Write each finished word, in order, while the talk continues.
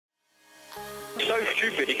so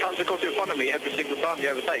stupid. He comes across in front of me every single time he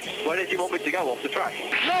overtakes. Where does he want me to go off the track? No!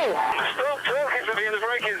 Stop talking to me in the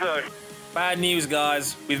braking zone. Bad news,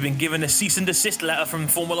 guys. We've been given a cease and desist letter from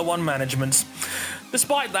Formula One management.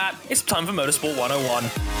 Despite that, it's time for Motorsport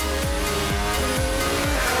 101.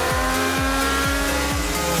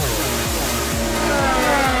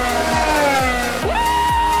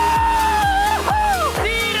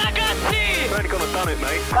 It,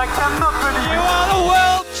 mate. I cannot believe you are the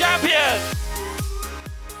world champion!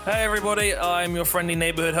 Hey everybody, I'm your friendly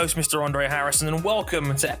neighborhood host, Mr. Andre Harrison, and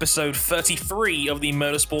welcome to episode 33 of the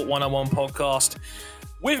Motorsport 101 podcast.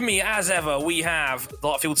 With me, as ever, we have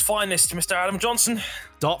Dartfield's finest, Mr. Adam Johnson.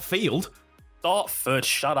 Dartfield? Dartford,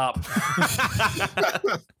 shut up.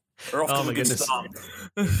 We're off to a good start.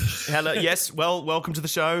 Hello, yes, well, welcome to the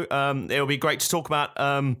show. It'll be great to talk about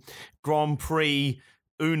Grand Prix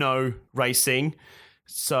Uno racing.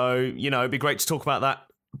 So, it'd be great to talk about that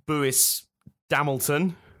Buis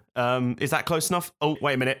Damilton. Is that close enough? Oh,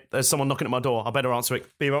 wait a minute. There's someone knocking at my door. I better answer it.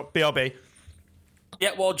 BRB.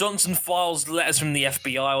 Yeah, while Johnson files letters from the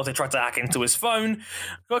FBI while they try to hack into his phone,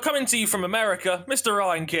 coming to you from America, Mr.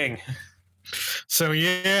 Ryan King. So,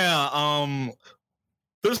 there's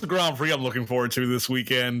the Grand Prix I'm looking forward to this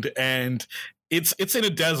weekend, and it's in a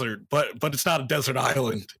desert, but it's not a desert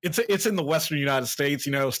island. It's in the western United States,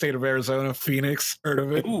 state of Arizona, Phoenix. Heard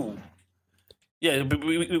of it? Ooh. Yeah, but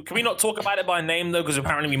can we not talk about it by name, though? Because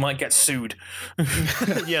apparently we might get sued.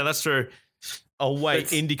 Yeah, that's true. Oh, wait,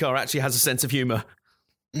 IndyCar actually has a sense of humour.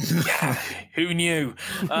 Yeah, who knew?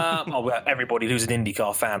 Everybody who's an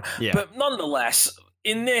IndyCar fan. Yeah. But nonetheless,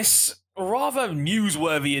 in this rather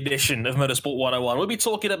newsworthy edition of Motorsport 101, we'll be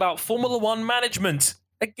talking about Formula One management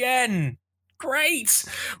again. Great!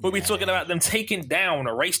 We'll be talking about them taking down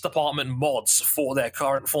race department mods for their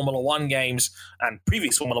current Formula One games and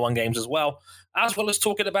previous Formula One games as well as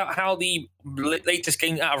talking about how the latest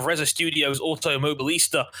game out of Reza Studios,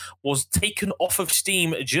 Automobilista, was taken off of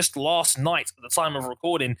Steam just last night at the time of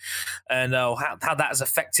recording, and how that is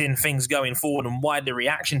affecting things going forward and why the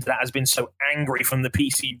reaction to that has been so angry from the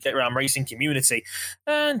PC get-around racing community,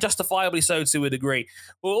 and justifiably so to a degree.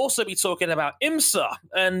 We'll also be talking about IMSA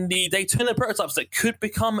and the Daytona prototypes that could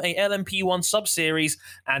become a LMP1 sub-series,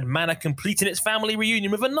 and Manor completing its family reunion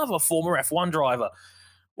with another former F1 driver.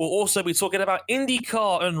 We'll also be talking about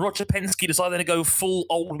IndyCar and Roger Penske deciding to go full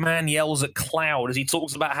old man yells at cloud as he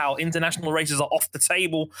talks about how international races are off the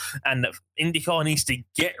table and that IndyCar needs to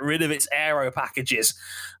get rid of its aero packages,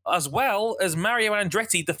 as well as Mario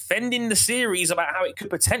Andretti defending the series about how it could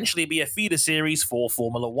potentially be a feeder series for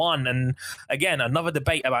Formula One. And again, another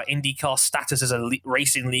debate about IndyCar's status as a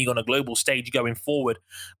racing league on a global stage going forward.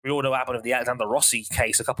 We all know what happened with the Alexander Rossi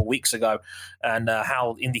case a couple of weeks ago and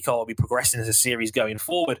how IndyCar will be progressing as a series going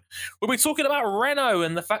forward. We'll be talking about Renault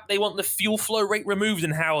and the fact they want the fuel flow rate removed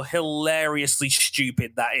and how hilariously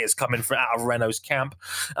stupid that is coming from out of Renault's camp.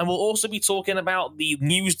 And we'll also be talking about the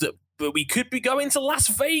news that we could be going to Las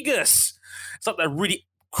Vegas. It's like a really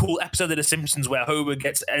cool episode of The Simpsons where Homer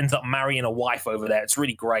ends up marrying a wife over there. It's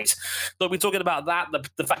really great. So we're talking about that,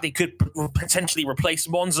 the fact they could potentially replace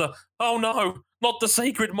Monza. Oh no, not the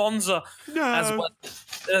sacred Monza. No.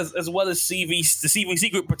 As well as the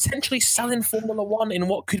CVC Group potentially selling Formula One in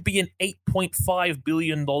what could be an $8.5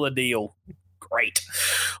 billion deal. Great.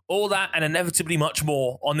 All that and inevitably much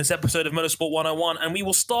more on this episode of Motorsport 101. And we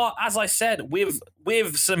will start, as I said, with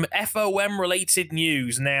some FOM-related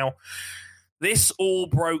news. Now, this all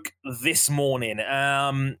broke this morning.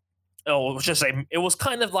 It was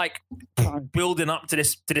kind of like building up to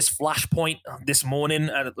this flashpoint this morning.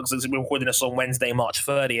 It looks like we're recording this on Wednesday, March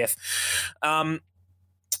 30th.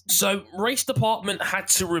 So Race Department had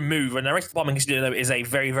to remove, and the Race Department, as you know, is a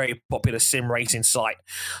very, very popular sim racing site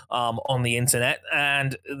on the internet,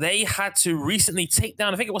 and they had to recently take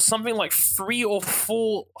down, I think it was something like 300 or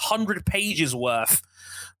 400 pages worth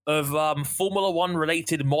of Formula One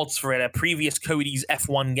related mods for their previous Cody's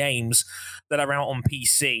F1 games that are out on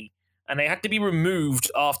PC. And they had to be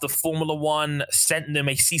removed after Formula One sent them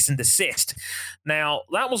a cease and desist. Now,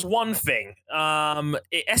 that was one thing.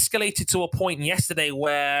 It escalated to a point yesterday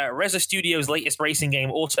where Reza Studios' latest racing game,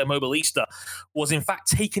 Automobilista, was in fact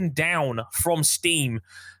taken down from Steam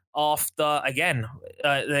after, again,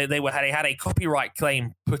 they had a copyright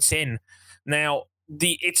claim put in. Now,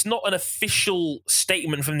 it's not an official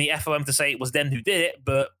statement from the FOM to say it was them who did it,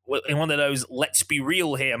 but in one of those let's be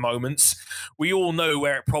real here moments, we all know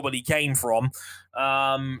where it probably came from.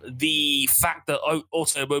 The fact that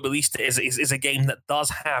Automobilista is a game that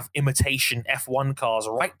does have imitation F1 cars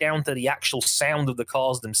right down to the actual sound of the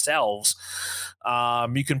cars themselves.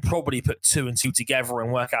 You can probably put two and two together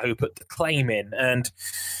and work out who put the claim in. And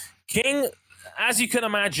King, as you can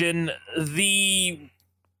imagine, the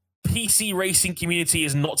PC racing community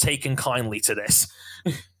is not taken kindly to this.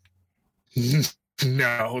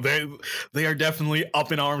 No, they are definitely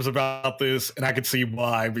up in arms about this, and I can see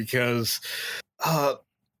why, because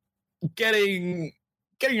getting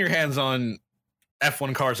your hands on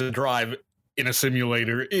F1 cars to drive in a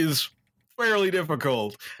simulator is fairly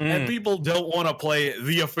difficult, and people don't want to play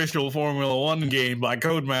the official Formula One game by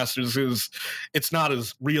Codemasters because it's not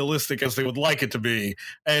as realistic as they would like it to be,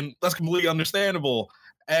 and that's completely understandable.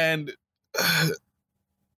 And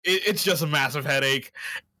it's just a massive headache.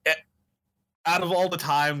 Out of all the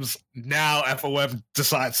times now FOM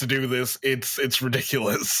decides to do this, it's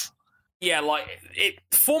ridiculous. Yeah,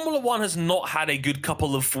 Formula One has not had a good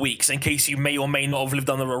couple of weeks, in case you may or may not have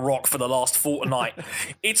lived under a rock for the last fortnight.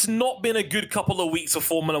 It's not been a good couple of weeks for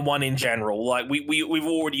Formula One in general. Like, we've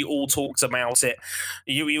already all talked about it.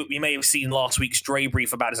 You may have seen last week's Dre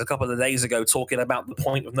brief about this a couple of days ago, talking about the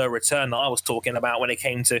point of no return that I was talking about when it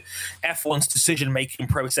came to F1's decision-making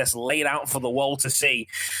process laid out for the world to see.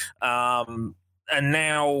 And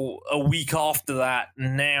now, a week after that,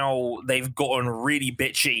 now they've gotten really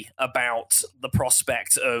bitchy about the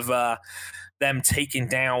prospect of them taking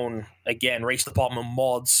down, again, race department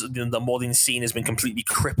mods. The modding scene has been completely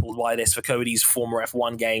crippled by this for Cody's former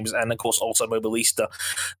F1 games, and of course also Mobilista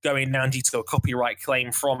going down due to a copyright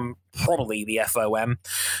claim from probably the FOM.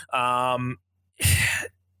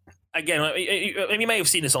 Again, you may have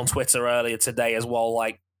seen this on Twitter earlier today as well,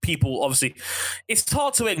 like, people, obviously, it's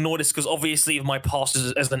hard to ignore this because obviously of my past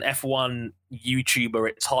as an F1 YouTuber,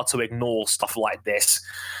 it's hard to ignore stuff like this.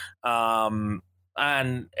 And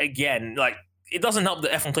again, like, it doesn't help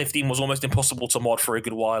that F1 2015 was almost impossible to mod for a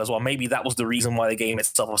good while as well. Maybe that was the reason why the game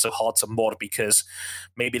itself was so hard to mod, because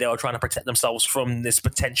maybe they were trying to protect themselves from this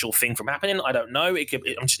potential thing from happening. I don't know.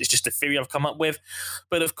 It's just a theory I've come up with.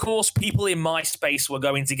 But of course, people in my space were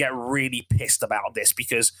going to get really pissed about this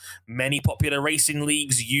because many popular racing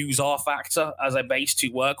leagues use R-Factor as a base to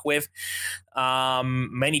work with.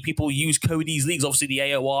 Many people use Cody's leagues. Obviously, the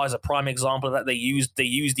AOR is a prime example of that. They use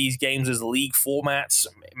these games as league formats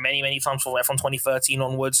many times from F1 2013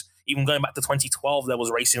 onwards. Even going back to 2012, there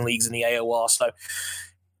was racing leagues in the AOR. So,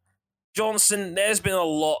 Johnson, there's been a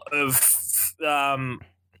lot of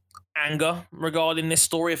anger regarding this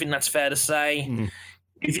story. I think that's fair to say.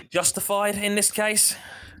 Is it justified in this case?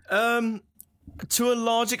 To a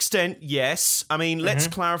large extent, yes. I mean, let's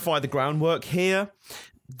clarify the groundwork here.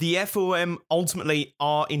 The FOM ultimately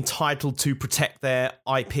are entitled to protect their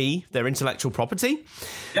IP, their intellectual property,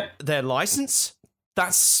 their license.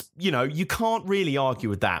 That's, you can't really argue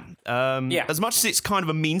with that. As much as it's kind of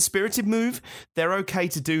a mean-spirited move, they're okay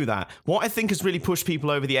to do that. What I think has really pushed people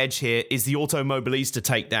over the edge here is the Automobilista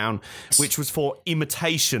takedown, which was for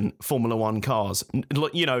imitation Formula One cars.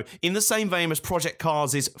 In the same vein as Project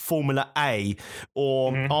Cars' Formula A,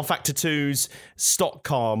 or R-Factor 2's stock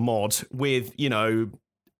car mod with,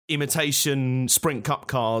 imitation Sprint Cup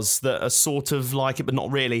cars that are sort of like it, but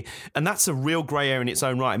not really. And that's a real grey area in its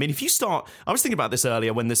own right. I mean, if you start... I was thinking about this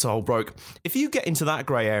earlier when this all broke. If you get into that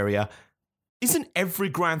grey area, isn't every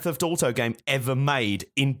Grand Theft Auto game ever made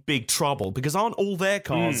in big trouble? Because aren't all their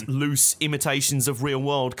cars loose imitations of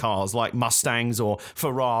real-world cars, like Mustangs or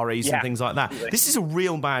Ferraris and things like that? This is a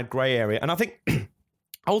real bad grey area. And I think...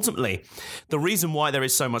 ultimately, the reason why there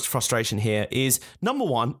is so much frustration here is, number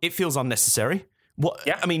one, it feels unnecessary.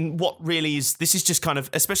 I mean, what really is... This is just kind of...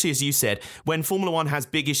 Especially as you said, when Formula One has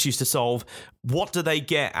big issues to solve, what do they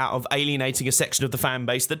get out of alienating a section of the fan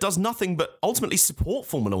base that does nothing but ultimately support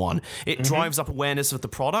Formula One? It drives up awareness of the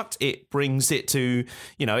product. It brings it to...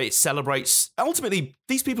 it celebrates... Ultimately,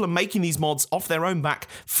 these people are making these mods off their own back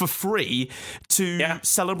for free to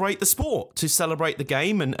celebrate the sport, to celebrate the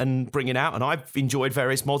game and bring it out. And I've enjoyed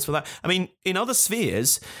various mods for that. I mean, in other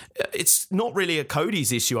spheres, it's not really a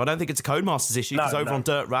Cody's issue. I don't think it's a Codemasters issue. Over on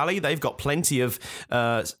Dirt Rally, they've got plenty of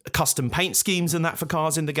custom paint schemes and that for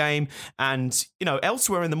cars in the game. And,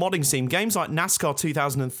 elsewhere in the modding scene, games like NASCAR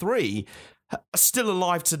 2003 are still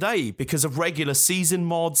alive today because of regular season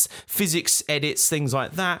mods, physics edits, things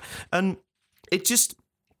like that. And it just...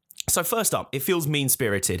 So first up, it feels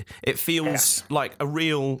mean-spirited. It feels like a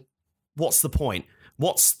real... What's the point?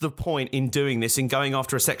 What's the point in doing this, in going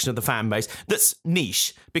after a section of the fan base that's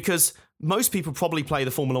niche? Because most people probably play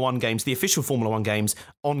the Formula One games, the official Formula One games,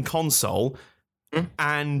 on console.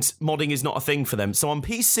 and modding is not a thing for them. So on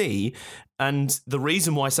PC, and the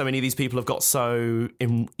reason why so many of these people have got so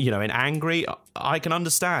angry, I can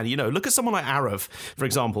understand. Look at someone like Arav, for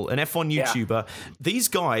example, an F1 YouTuber. These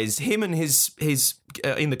guys, him and his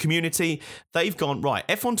in the community, they've gone, right,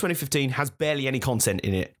 F1 2015 has barely any content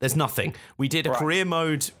in it. There's nothing. We did a career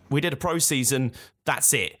mode, we did a pro season,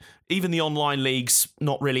 that's it. Even the online leagues,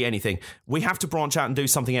 not really anything. We have to branch out and do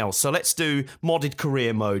something else. So let's do modded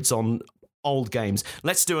career modes on old games.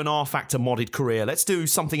 Let's do an R-Factor modded career. Let's do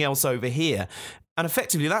something else over here. And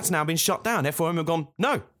effectively, that's now been shut down. FOM have gone,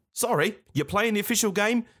 no, sorry, you're playing the official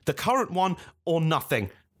game, the current one, or nothing.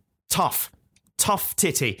 Tough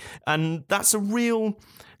titty. And that's a real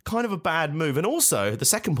kind of a bad move. And also, the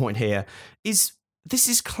second point here is this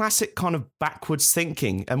is classic kind of backwards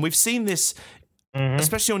thinking. And we've seen this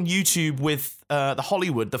especially on YouTube with the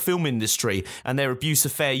Hollywood, the film industry, and their abuse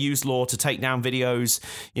of fair use law to take down videos,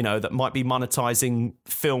 that might be monetizing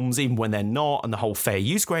films even when they're not, and the whole fair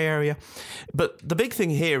use grey area. But the big thing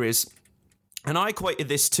here is, and I equated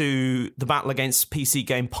this to the battle against PC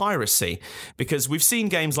game piracy, because we've seen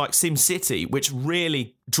games like SimCity, which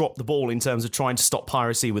really dropped the ball in terms of trying to stop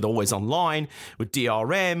piracy with Always Online, with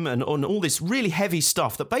DRM, and on all this really heavy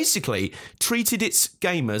stuff that basically treated its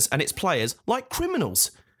gamers and its players like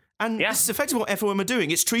criminals. And this is effectively what FOM are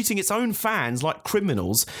doing. It's treating its own fans like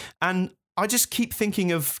criminals. And I just keep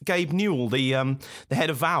thinking of Gabe Newell, the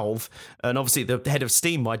head of Valve, and obviously the head of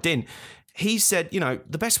Steam by Dint. He said,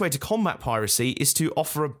 the best way to combat piracy is to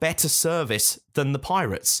offer a better service than the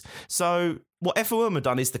pirates. So what FOM have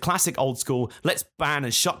done is the classic old school, let's ban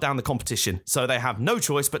and shut down the competition. So they have no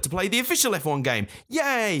choice but to play the official F1 game.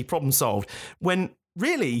 Yay, problem solved. When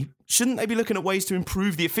really, shouldn't they be looking at ways to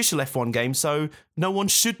improve the official F1 game so no one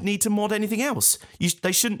should need to mod anything else?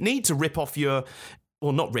 They shouldn't need to rip off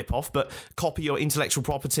not rip off, but copy your intellectual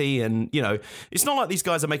property. And, it's not like these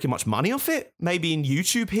guys are making much money off it. Maybe in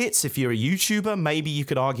YouTube hits, if you're a YouTuber, maybe you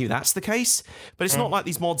could argue that's the case. But it's not like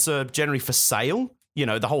these mods are generally for sale.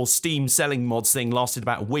 The whole Steam selling mods thing lasted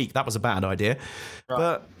about a week. That was a bad idea. Right.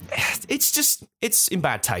 But it's in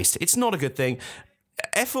bad taste. It's not a good thing.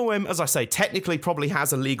 FOM, as I say, technically probably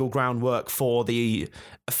has a legal groundwork for the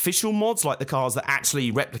official mods, like the cars that actually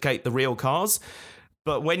replicate the real cars.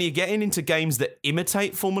 But when you're getting into games that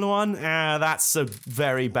imitate Formula One, that's a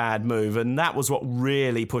very bad move. And that was what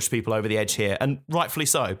really pushed people over the edge here. And rightfully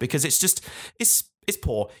so, because it's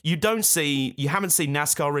poor. You haven't seen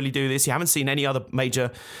NASCAR really do this. You haven't seen any other major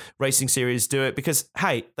racing series do it because,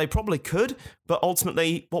 hey, they probably could. But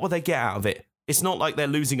ultimately, what would they get out of it? It's not like they're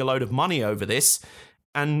losing a load of money over this.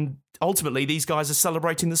 And ultimately, these guys are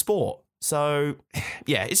celebrating the sport. So,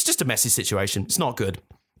 yeah, it's just a messy situation. It's not good.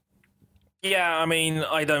 Yeah, I mean,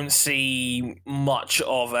 I don't see much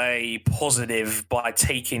of a positive by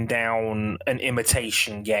taking down an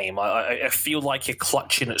imitation game. I feel like you're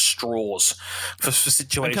clutching at straws for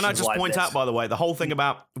situations like this. And can I just point out, by the way, the whole thing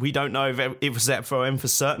about we don't know if it was FOM for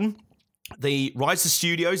certain. The Riser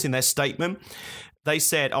Studios, in their statement, they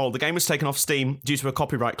said, the game was taken off Steam due to a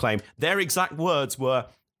copyright claim. Their exact words were,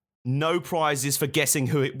 no prizes for guessing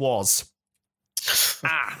who it was.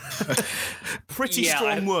 Pretty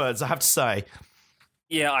strong words, I have to say.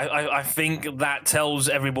 Yeah, I think that tells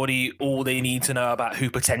everybody all they need to know about who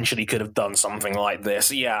potentially could have done something like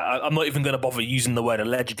this. Yeah, I'm not even going to bother using the word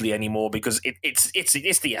allegedly anymore because it's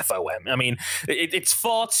the FOM. I mean, it's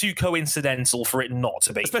far too coincidental for it not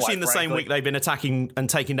to be. Especially in the same week they've been attacking and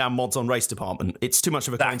taking down mods on Race Department. It's too much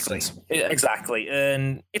of a coincidence. Exactly,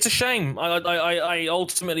 and it's a shame. I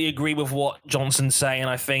ultimately agree with what Johnson's saying.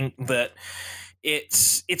 I think that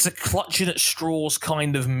it's a clutching at straws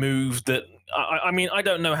kind of move that I mean, I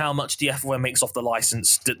don't know how much the FOM makes off the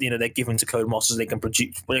license that they're given to Codemasters. They can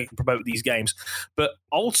promote these games, but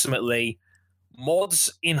ultimately,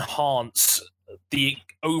 mods enhance the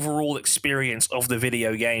overall experience of the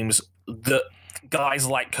video games that guys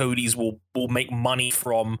like Cody's will make money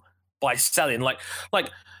from by selling. Like.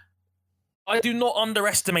 I do not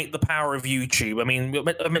underestimate the power of YouTube. I mean,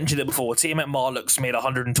 I mentioned it before. Tiamat Marlux made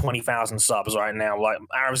 120,000 subs right now. Like,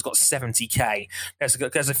 Arab's got 70k.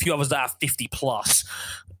 There's a few others that have 50 plus.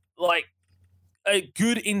 Like, a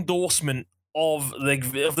good endorsement of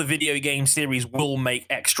the video game series will make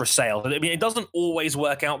extra sales. I mean, it doesn't always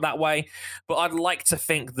work out that way, but I'd like to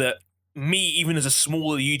think that me, even as a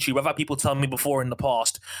smaller YouTuber, I've had people tell me before in the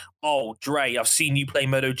past, oh, Dre, I've seen you play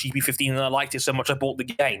MotoGP 15 and I liked it so much I bought the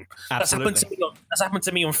game. Absolutely. That's happened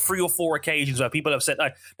to me on 3 or 4 occasions where people have said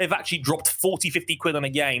they've actually dropped 40, 50 quid on a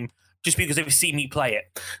game just because they've seen me play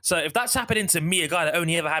it. So if that's happening to me, a guy that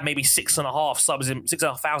only ever had maybe 6,500 subs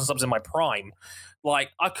in my prime, like,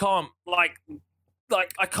 I can't, like,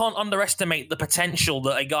 like I can't underestimate the potential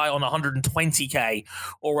that a guy on 120k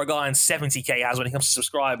or a guy on 70k has when it comes to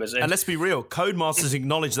subscribers. And let's be real, Codemasters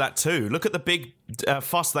acknowledge that too. Look at the big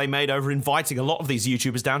fuss they made over inviting a lot of these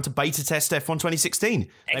YouTubers down to beta test F1 2016.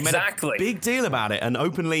 They Exactly. made a big deal about it and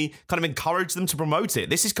openly kind of encouraged them to promote it.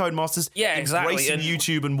 This is Codemasters embracing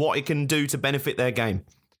YouTube and what it can do to benefit their game.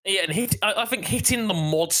 Yeah, and I think hitting the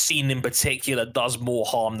mod scene in particular does more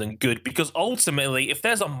harm than good, because ultimately, if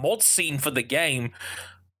there's a mod scene for the game,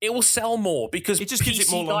 it will sell more because it just gives it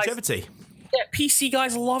more longevity. Yeah, PC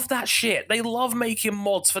guys love that shit. They love making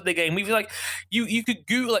mods for the game. We've like, you could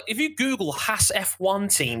Google, like, if you Google Haas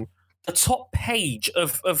F1 team, the top page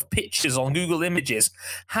of pictures on Google Images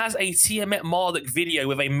has a Tiamat Marduk video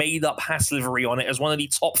with a made-up Haas livery on it as one of the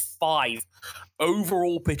top 5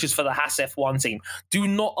 overall pictures for the Haas F1 team. Do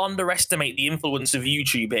not underestimate the influence of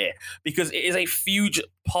YouTube here, because it is a huge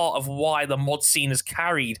part of why the mod scene has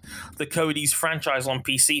carried the Cody's franchise on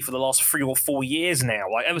PC for the last 3 or 4 years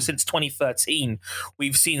now. Like, ever since 2013,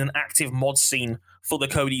 we've seen an active mod scene for the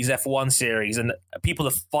Cody's F1 series, and people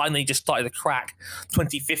have finally just started to crack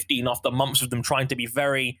 2015 after months of them trying to be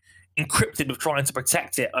very encrypted with trying to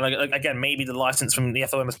protect it. And again, maybe the license from the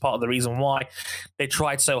FOM is part of the reason why they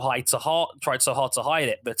tried so hard to hide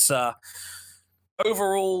it. But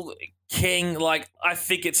overall, King, like, I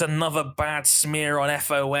think it's another bad smear on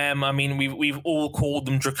FOM. I mean, we've all called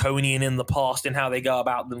them draconian in the past in how they go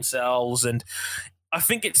about themselves, and I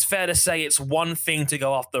think it's fair to say it's one thing to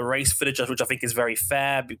go after race footage, which I think is very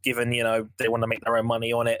fair, given, you know, they want to make their own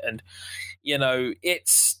money on it, and, you know,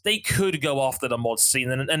 they could go after the mod scene,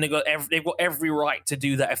 and they've got every right to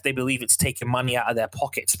do that if they believe it's taking money out of their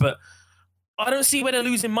pockets. But I don't see where they're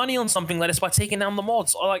losing money on something like this by taking down the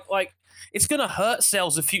mods. Like it's going to hurt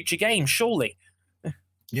sales of future games, surely.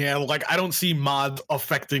 Yeah, like, I don't see mods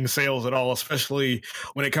affecting sales at all, especially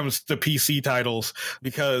when it comes to PC titles,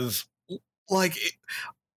 because, like,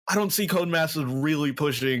 I don't see Codemasters really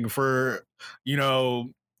pushing for, you know,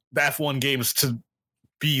 the F1 games to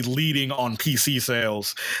be leading on PC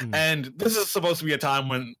sales. And this is supposed to be a time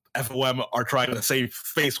when FOM are trying to save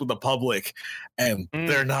face with the public, and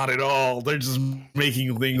they're not at all. They're just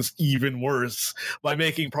making things even worse by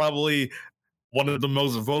making probably one of the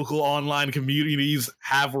most vocal online communities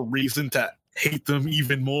have a reason to hate them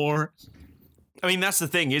even more. I mean, that's the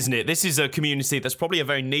thing, isn't it? This is a community that's probably a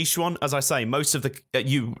very niche one. As I say, most of the...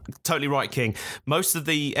 you totally right, King. Most of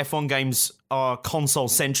the F1 games are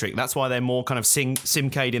console-centric. That's why they're more kind of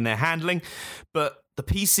simcade in their handling. But the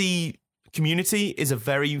PC community is a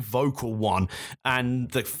very vocal one. And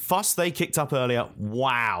the fuss they kicked up earlier,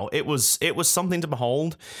 wow. It was something to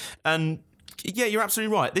behold. And yeah, you're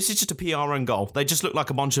absolutely right. This is just a PR own goal. They just look like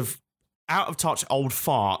a bunch of out-of-touch old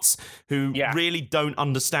farts who really don't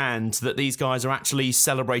understand that these guys are actually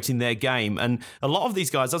celebrating their game. And a lot of these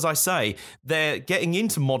guys, as I say, they're getting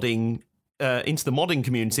into modding, into the modding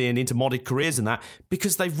community and into modded careers and that,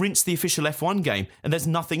 because they've rinsed the official F1 game and there's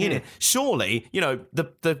nothing in it. Surely, you know, the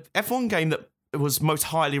F1 game that was most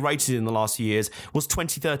highly rated in the last few years was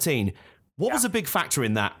 2013. What was a big factor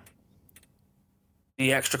in that?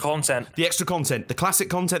 The extra content. The extra content. The classic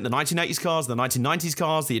content, the 1980s cars, the 1990s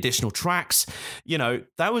cars, the additional tracks. You know,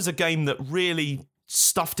 that was a game that really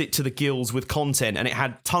stuffed it to the gills with content, and it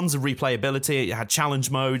had tons of replayability. It had challenge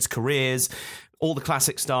modes, careers, all the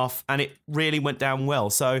classic stuff, and it really went down well.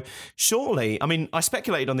 So surely, I mean, I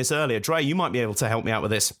speculated on this earlier. Dre, you might be able to help me out with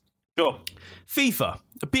this. Sure. FIFA,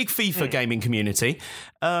 a big FIFA gaming community.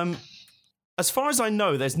 As far as I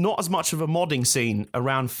know, there's not as much of a modding scene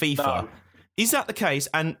around FIFA. No. Is that the case?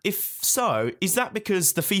 And if so, is that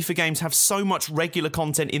because the FIFA games have so much regular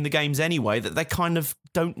content in the games anyway that they kind of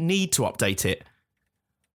don't need to update it?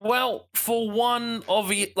 Well, for one,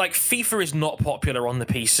 like, FIFA is not popular on the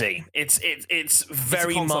PC. It's very it's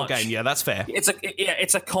a console much game. Yeah, that's fair.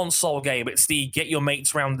 It's a console game. It's the get your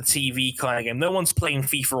mates around the TV kind of game. No one's playing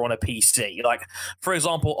FIFA on a PC. Like, for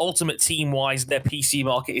example, Ultimate Team wise, their PC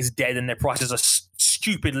market is dead and their prices are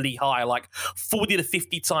stupidly high, like 40 to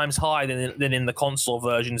 50 times higher than in the console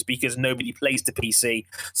versions, because nobody plays the PC,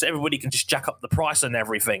 so everybody can just jack up the price and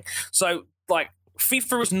everything. So, like,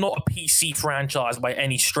 FIFA is not a PC franchise by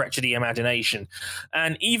any stretch of the imagination.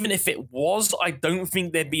 And even if it was, I don't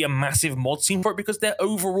think there'd be a massive mod scene for it, because they're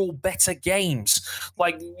overall better games.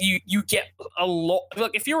 Like, you get a lot...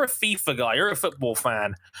 Like, if you're a FIFA guy, you're a football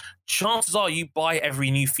fan, chances are you buy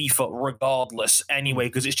every new FIFA regardless anyway,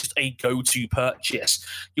 because it's just a go-to purchase.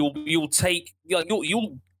 You'll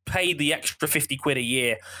pay the extra 50 quid a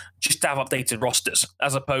year just to have updated rosters,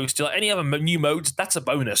 as opposed to, like, any other new modes. That's a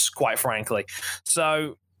bonus, quite frankly.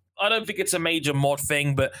 So I don't think it's a major mod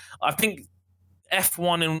thing, but I think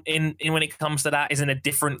F1 in when it comes to that is in a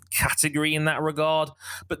different category in that regard,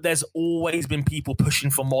 but there's always been people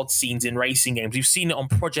pushing for mod scenes in racing games. We've seen it on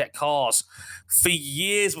Project Cars for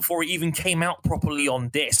years before it even came out properly on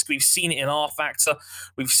disc. We've seen it in R Factor.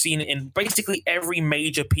 We've seen it in basically every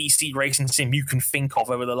major PC racing sim you can think of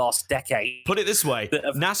over the last decade. Put it this way,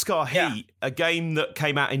 NASCAR Heat, a game that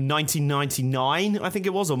came out in 1999, I think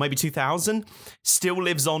it was, or maybe 2000, still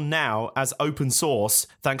lives on now as open source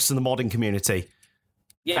thanks to the modding community.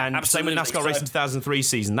 Yeah, and absolutely. same with NASCAR Racing 2003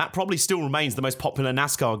 season. That probably still remains the most popular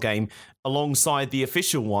NASCAR game alongside the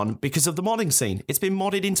official one because of the modding scene. It's been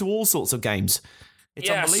modded into all sorts of games. It's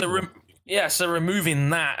unbelievable. So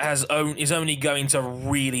removing that is only going to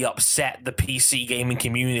really upset the PC gaming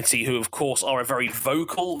community, who, of course, are a very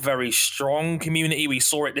vocal, very strong community. We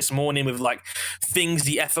saw it this morning with like things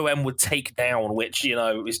the FOM would take down, which, you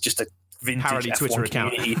know, is just a vintage parody F1 Twitter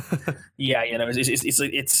community. Yeah, you know,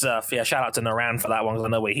 it's shout out to Naran for that one, because I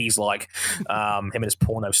know what he's like, him and his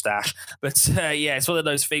porno stash. But yeah, it's one of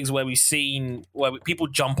those things where we've seen where people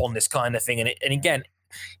jump on this kind of thing, and again,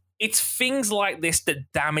 it's things like this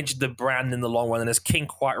that damage the brand in the long run. And as King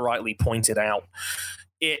quite rightly pointed out,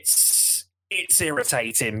 it's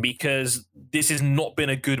irritating because this has not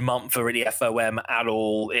been a good month for the FOM at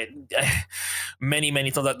all. Many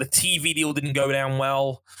times, like the TV deal didn't go down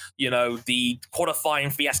well. You know, the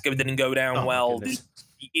qualifying fiasco didn't go down well. The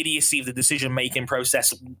idiocy of the decision-making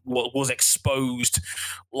process was exposed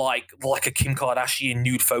like a Kim Kardashian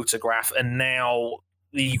nude photograph, and now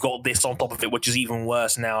you got this on top of it, which is even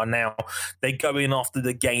worse now. And now they're going after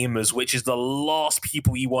the gamers, which is the last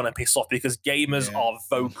people you want to piss off, because gamers are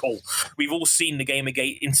vocal. We've all seen the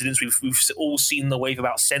Gamergate incidents. We've all seen the wave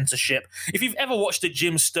about censorship. If you've ever watched a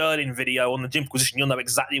Jim Sterling video on the Jimquisition, you'll know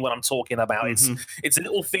exactly what I'm talking about. Mm-hmm. It's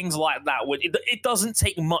little things like that. Where it doesn't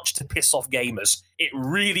take much to piss off gamers. It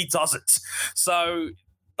really doesn't. So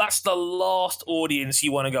that's the last audience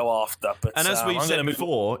you want to go after. But, and as we've said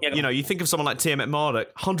before, you know, you think of someone like Tiamat Marduk,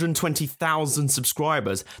 120,000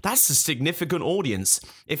 subscribers. That's a significant audience.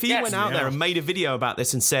 If he went out there and made a video about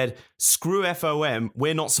this and said, screw FOM,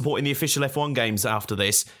 we're not supporting the official F1 games after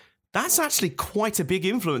this, that's actually quite a big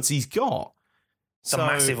influence he's got. It's a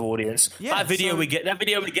massive audience. Yeah, that video would get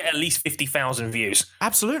at least 50,000 views.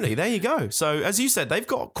 Absolutely. There you go. So as you said, they've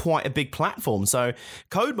got quite a big platform. So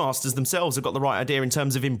Codemasters themselves have got the right idea in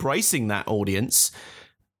terms of embracing that audience.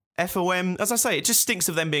 FOM, as I say, it just stinks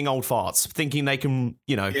of them being old farts, thinking they can,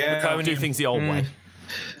 you know, do things the old way.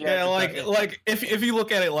 Yeah, like if you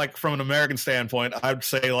look at it like from an American standpoint, I'd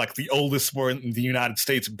say like the oldest sport in the United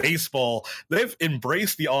States, baseball, they've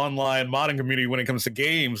embraced the online modding community when it comes to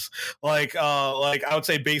games. Like I would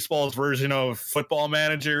say baseball's version of Football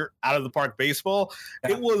Manager, Out of the Park Baseball.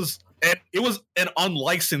 Yeah. It was an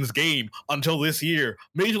unlicensed game until this year.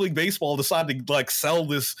 Major League Baseball decided to like sell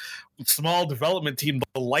this small development team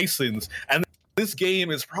the license, and this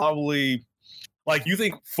game is probably like, you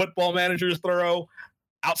think Football Manager is thorough.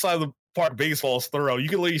 Outside of the park, baseball is thorough. You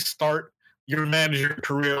can at least start your manager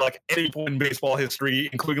career like any point in baseball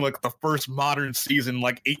history, including like the first modern season,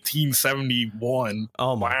 like 1871.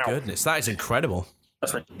 Oh my goodness, that is incredible.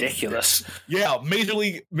 That's ridiculous. Yeah, Major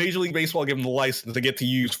League Baseball gave them the license to get to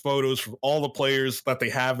use photos from all the players that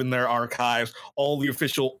they have in their archives, all the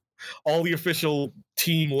official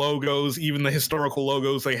team logos, even the historical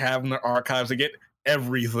logos they have in their archives. They get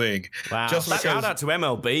everything. Wow! Shout out to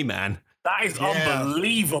MLB, man. That is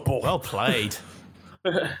unbelievable. Well played.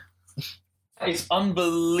 It's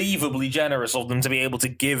unbelievably generous of them to be able to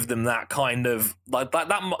give them that kind of like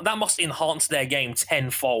that must enhance their game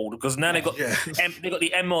tenfold, because now they've got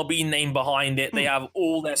the MLB name behind it. They have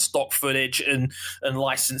all their stock footage and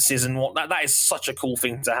licenses and what that is such a cool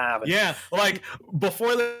thing to have. Yeah, like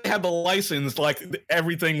before they had the license, like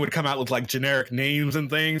everything would come out with like generic names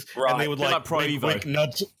and things, and they would like Pro Evo.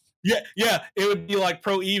 Nuts. Yeah, it would be like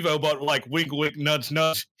Pro Evo, but like wink, wink, nudge,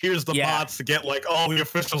 nudge. Here's the bots to get like all the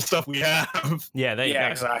official stuff we have. Yeah, there you go.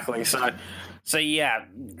 Exactly. So yeah,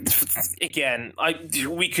 again,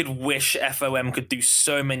 we could wish FOM could do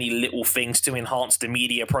so many little things to enhance the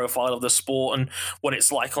media profile of the sport and what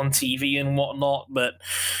it's like on TV and whatnot, but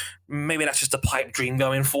maybe that's just a pipe dream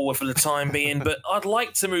going forward for the time being. But I'd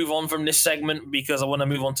like to move on from this segment because I want to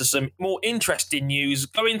move on to some more interesting news.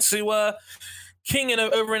 Going to King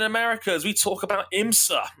over in America as we talk about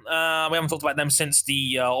IMSA. We haven't talked about them since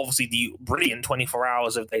the obviously the brilliant 24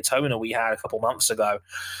 hours of Daytona we had a couple months ago.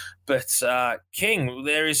 But King,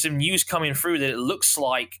 there is some news coming through that it looks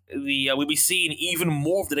like we'll be seeing even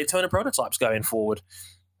more of the Daytona prototypes going forward.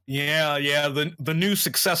 Yeah, the new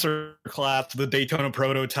successor class, the Daytona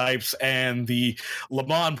prototypes and the Le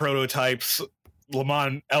Mans prototypes, Le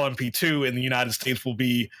Mans LMP2 in the United States will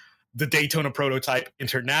be the Daytona Prototype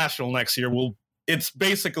International next year. It's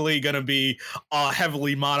basically going to be a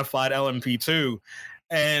heavily modified LMP2.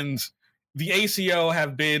 And the ACO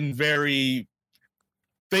have been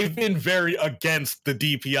they've been very against the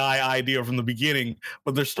DPI idea from the beginning,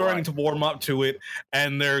 but they're starting to warm up to it,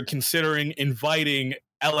 and they're considering inviting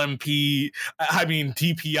DPIs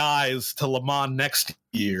to Le Mans next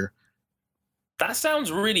year. That sounds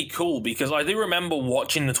really cool, because I do remember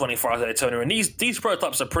watching the 24 Hours Daytona, and these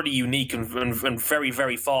prototypes are pretty unique and very,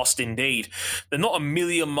 very fast indeed. They're not a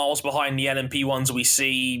million miles behind the LMP ones we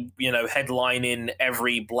see, headlining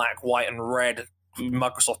every black, white, and red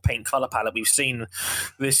Microsoft Paint color palette we've seen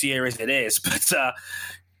this year as it is. But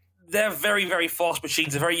they're very, very fast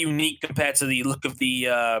machines. They're very unique compared to the look of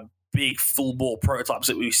the big full-bore prototypes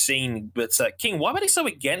that we've seen. But King, why were they so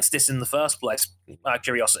against this in the first place?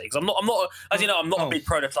 Curiosity, because I'm not, as you know, I'm not a big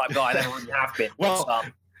prototype guy. I never really have been. Well,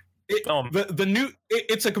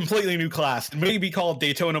 it's a completely new class. It may be called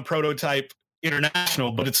Daytona Prototype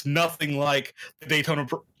International, but it's nothing like the Daytona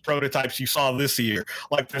prototypes you saw this year.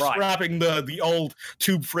 Like, they're scrapping the old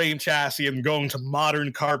tube frame chassis and going to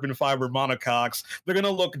modern carbon fiber monocoques. They're going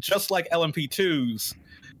to look just like LMP2s,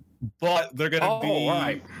 but they're going to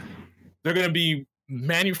be they're going to be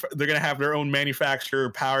they're going to have their own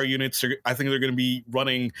manufacturer power units. I think they're going to be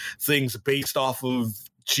running things based off of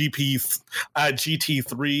GT3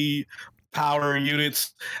 power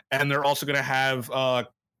units, and they're also going to have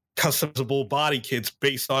customizable body kits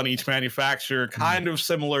based on each manufacturer, kind of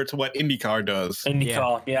similar to what IndyCar does.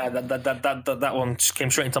 IndyCar, yeah, that one just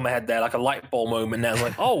came straight into my head there, like a light bulb moment. There, I was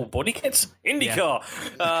like, oh, body kits, IndyCar.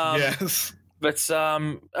 Yes, but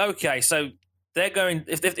okay, so they're going.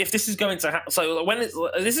 If this is going to happen, so when this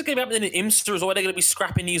is going to be happening in IMSA, as well, are they going to be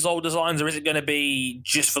scrapping these old designs, or is it going to be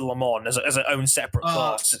just for Le Mans as an own separate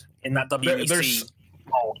class in that WEC?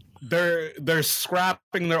 They're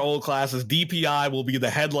scrapping their old classes. DPI will be the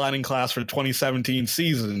headlining class for the 2017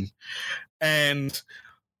 season, and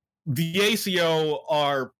the ACO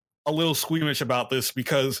are a little squeamish about this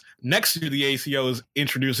because next year the ACO is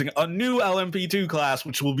introducing a new LMP2 class,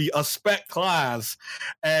 which will be a spec class,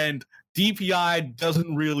 and DPI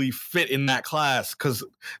doesn't really fit in that class because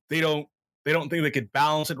they don't think they could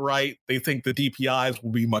balance it right. They think the DPIs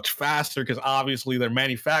will be much faster because obviously they're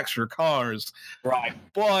manufacturer cars. Right.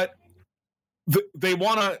 But they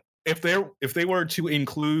want to, if they were to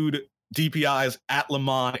include DPIs at Le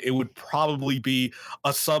Mans, it would probably be a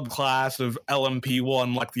subclass of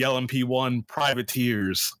LMP1, like the LMP1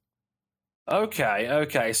 privateers.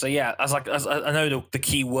 Okay. So yeah, as I know the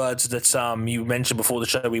key words that you mentioned before the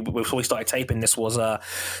show, before we started taping this, was a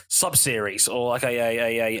sub-series or like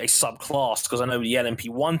a subclass, because I know the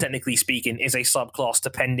LMP1, technically speaking, is a subclass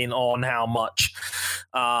depending on how much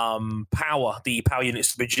power the power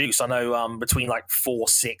units produce. I know between like 4,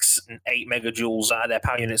 6, and 8 megajoules out of their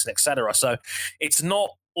power units and etc. So it's not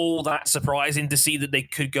all that surprising to see that they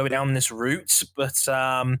could go down this route, but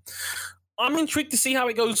I'm intrigued to see how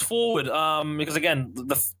it goes forward, because again,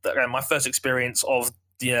 my first experience of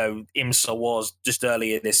IMSA was just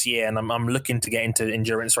earlier this year, and I'm looking to get into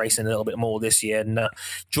endurance racing a little bit more this year and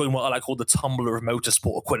join what I like call the Tumblr of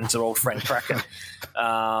motorsport, according to old friend Kraken.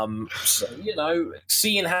 So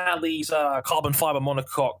seeing how these carbon fiber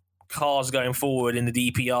monocoque cars going forward in the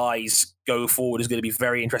DPIs go forward is going to be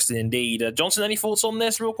very interesting indeed. Johnson, any thoughts on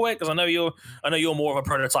this real quick? Because I know you're more of a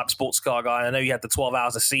prototype sports car guy. I know you had the 12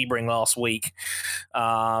 hours of Sebring last week.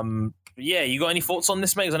 Yeah, you got any thoughts on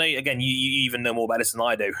this, mate? Because I know you even know more about this than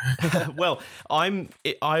I do. Well,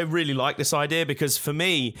 I really like this idea because for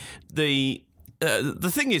me the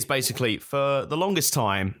thing is basically for the longest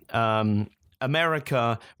time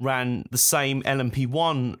America ran the same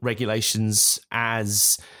LMP1 regulations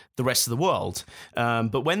as the rest of the world.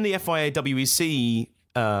 But when the FIA WEC,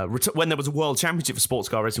 when there was a World Championship for sports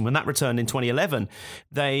car racing, when that returned in 2011,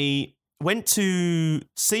 they went to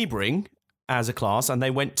Sebring as a class and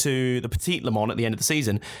they went to the Petit Le Mans at the end of the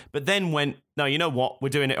season, but then went, no, you know what? We're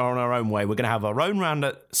doing it on our own way. We're going to have our own round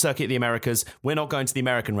at Circuit of the Americas. We're not going to the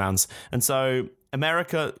American rounds. And so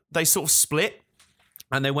America, they sort of split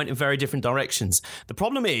and they went in very different directions. The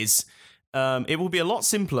problem is, it will be a lot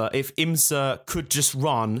simpler if IMSA could just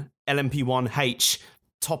run LMP1H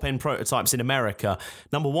top-end prototypes in America.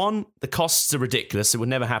 Number one, the costs are ridiculous. It would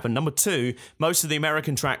never happen. Number two, most of the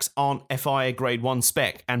American tracks aren't FIA Grade 1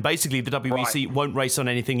 spec, and basically the WEC won't race on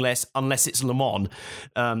anything less unless it's Le Mans.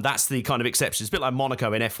 That's the kind of exception. It's a bit like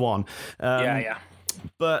Monaco in F1. Yeah.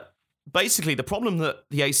 But basically the problem that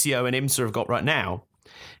the ACO and IMSA have got right now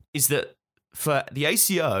is that for the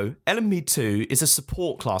ACO, LMP2 is a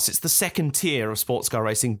support class. It's the second tier of sports car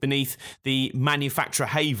racing beneath the manufacturer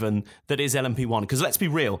haven that is LMP1. Because let's be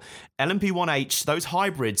real, LMP1H, those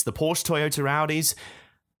hybrids, the Porsche, Toyota, Audis,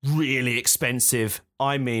 really expensive.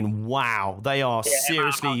 I mean, wow, they are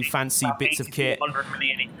seriously fancy bits of kit. 100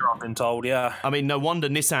 million each, I've been told, yeah. I mean, no wonder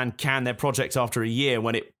Nissan canned their project after a year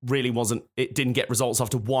when it really wasn't, it didn't get results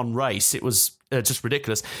after one race. It was just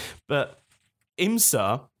ridiculous. But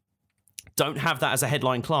IMSA don't have that as a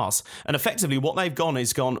headline class. And effectively what they've gone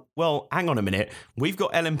is gone, well, hang on a minute, we've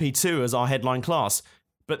got LMP2 as our headline class,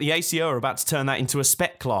 but the ACO are about to turn that into a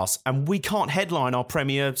spec class, and we can't headline our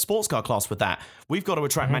premier sports car class with that. We've got to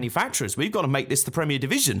attract manufacturers. We've got to make this the premier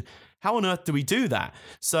division. How on earth do we do that?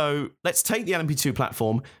 So let's take the LMP2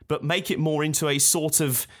 platform, but make it more into a sort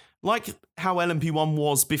of like how LMP1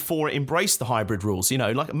 was before it embraced the hybrid rules, you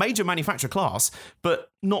know, like a major manufacturer class,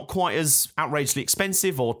 but not quite as outrageously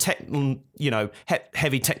expensive or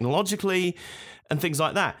heavy technologically and things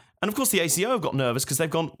like that. And of course, the ACO have got nervous because they've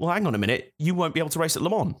gone, well, hang on a minute, you won't be able to race at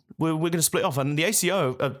Le Mans. We're going to split off. And the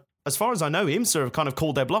ACO, as far as I know, IMSA have kind of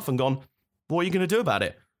called their bluff and gone, what are you going to do about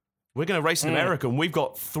it? We're going to race in America, and we've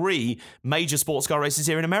got 3 major sports car races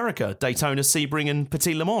here in America, Daytona, Sebring, and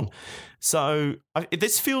Petit Le Mans. So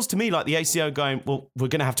this feels to me like the ACO going, well, we're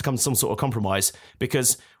going to have to come to some sort of compromise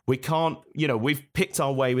because we can't, we've picked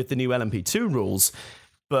our way with the new LMP2 rules,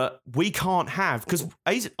 but we can't have, because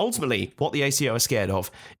ultimately what the ACO are scared of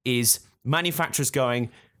is manufacturers going,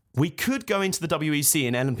 we could go into the WEC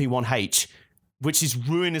in LMP1H, which is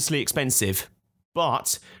ruinously expensive,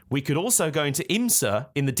 but we could also go into IMSA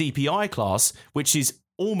in the DPI class, which is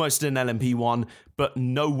almost an LMP1, but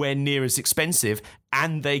nowhere near as expensive,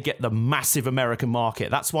 and they get the massive American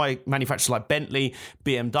market. That's why manufacturers like Bentley,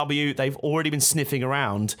 BMW, they've already been sniffing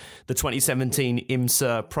around the 2017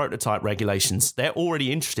 IMSA prototype regulations. They're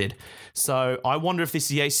already interested. So I wonder if this is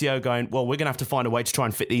the ACO going, well, we're going to have to find a way to try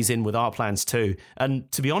and fit these in with our plans too.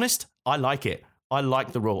 And to be honest, I like it. I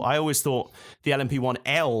like the rule. I always thought the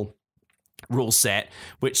LMP1L rule set,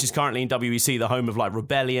 which is currently in WEC, the home of like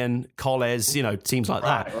Rebellion, Coles, teams like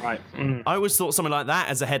that. Right. I always thought something like that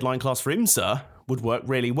as a headline class for IMSA would work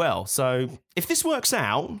really well. So if this works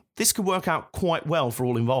out, this could work out quite well for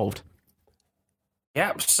all involved.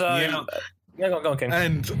 Yep. So go on, King.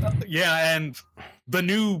 And the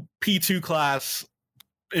new P2 class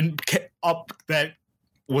that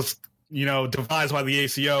was devised by the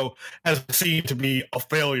ACO has seemed to be a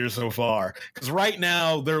failure so far. Because right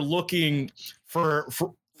now they're looking for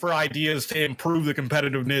ideas to improve the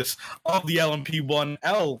competitiveness of the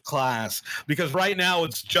LMP1L class. Because right now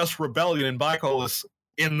it's just Rebellion and Bicolis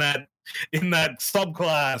in that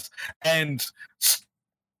subclass, and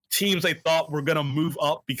teams they thought were going to move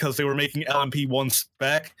up because they were making LMP1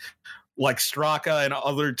 spec, like Straka and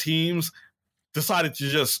other teams, decided to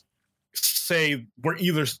just say we're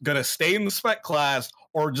either going to stay in the spec class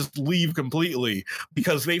or just leave completely,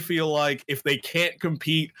 because they feel like if they can't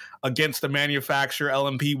compete against the manufacturer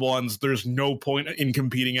LMP1s, there's no point in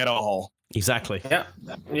competing at all. Exactly.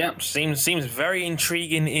 Yeah. Seems very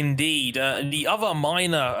intriguing indeed. The other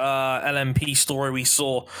minor LMP story we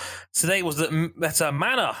saw today was that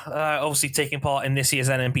Manor, obviously taking part in this year's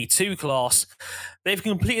LMP2 class, they've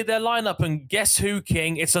completed their lineup, and guess who,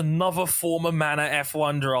 King? It's another former Manor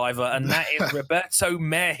F1 driver, and that is Roberto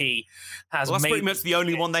Mehi. That's pretty much the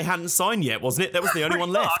only one they hadn't signed yet, wasn't it? That was the only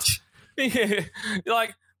one left. Yeah.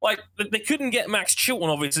 Like they couldn't get Max Chilton,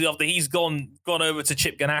 obviously, after he's gone over to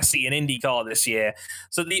Chip Ganassi in IndyCar this year.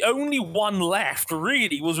 So the only one left,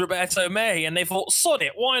 really, was Roberto Mehi, and they thought, sod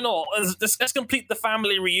it, why not? Let's complete the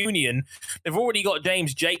family reunion. They've already got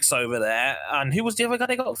James Jakes over there, and who was the other guy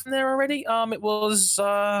they got from there already? It was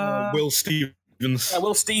Will Stevens.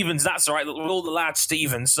 Will Stevens, that's right, all the lads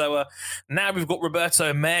Stevens. So now we've got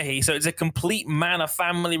Roberto Mehi. So it's a complete Manor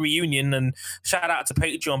family reunion. And shout out to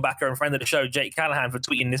Patreon backer and friend of the show, Jake Callahan, for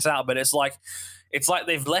tweeting this out. But it's like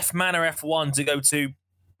they've left Manor F1 to go to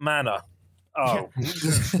Manor. Oh.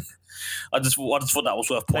 I just thought that was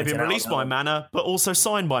worth pointing out. They've been released by Manor, but also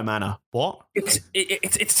signed by Manor. What?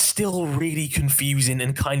 It's still really confusing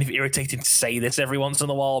and kind of irritating to say this every once in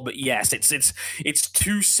a while, but yes, it's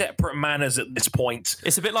 2 separate Manors at this point.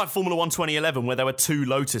 It's a bit like Formula 1 2011, where there were 2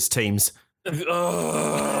 Lotus teams.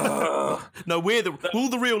 No, will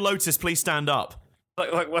the real Lotus please stand up?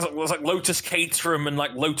 It was like Lotus Caterham and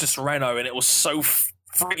like Lotus Renault, and it was so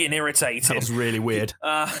friggin' irritating. That was really weird.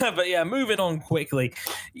 But yeah, moving on quickly.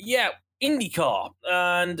 Yeah, IndyCar.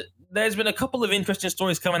 And there's been a couple of interesting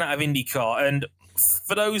stories coming out of IndyCar, and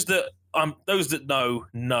for those that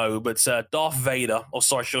know, but Darth Vader, or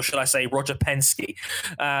sorry, should I say Roger Penske,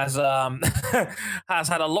 has has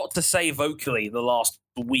had a lot to say vocally the last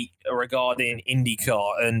week regarding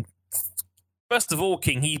IndyCar. And first of all,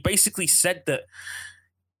 King, he basically said that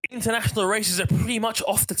international races are pretty much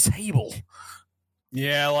off the table.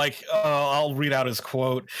 Yeah, like I'll read out his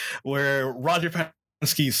quote where Roger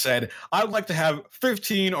Penske said, "I would like to have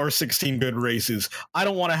 15 or 16 good races. I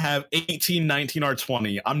don't want to have 18, 19, or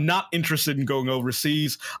 20. I'm not interested in going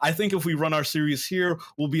overseas. I think if we run our series here,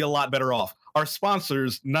 we'll be a lot better off. Our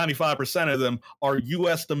sponsors, 95% of them, are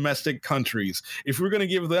U.S. domestic countries. If we're going to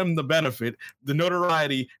give them the benefit, the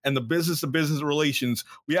notoriety, and the business-to-business relations,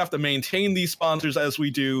 we have to maintain these sponsors as we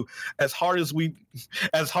do, as hard as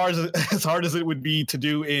it would be to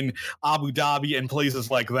do in Abu Dhabi and places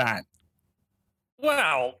like that."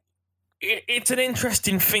 Well, it's an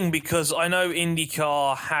interesting thing because I know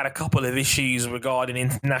IndyCar had a couple of issues regarding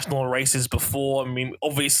international races before. I mean,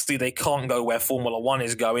 obviously they can't go where Formula One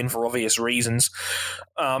is going for obvious reasons.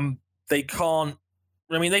 They can't.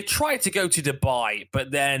 I mean, they tried to go to Dubai,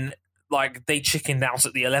 but then they chickened out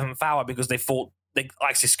at the 11th hour because they thought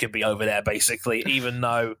ISIS could be over there, basically, even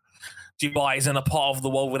though Dubai isn't a part of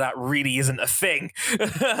the world where that really isn't a thing.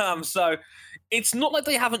 So it's not like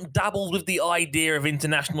they haven't dabbled with the idea of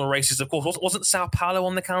international races. Of course, wasn't Sao Paulo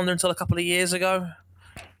on the calendar until a couple of years ago?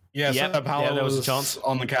 Yeah, Yep. Sao Paulo there was a was chance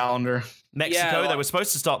on the calendar. Mexico, they were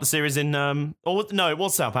supposed to start the series in... no, it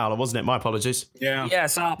was Sao Paulo, wasn't it? My apologies. Yeah,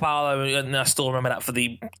 Sao Paulo, and I still remember that for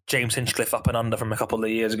the James Hinchcliffe Up and Under from a couple of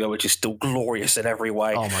years ago, which is still glorious in every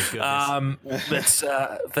way. Oh, my goodness.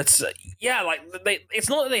 It's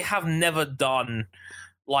not that they have never done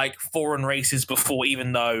foreign races before,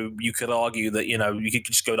 even though you could argue that, you could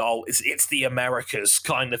just go to, it's the Americas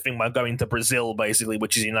kind of thing by going to Brazil, basically,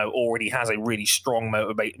 which is, already has a really strong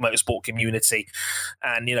motorsport community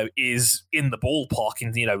and, is in the ballpark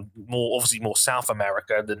in, more South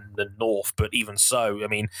America than North. But even so, I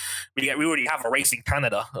mean, we already have a Racing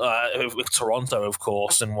Canada with Toronto, of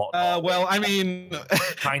course, and whatnot. Well, I mean,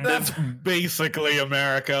 that's basically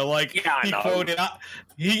America.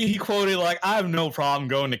 He quoted, I have no problem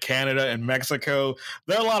going to Canada and Mexico.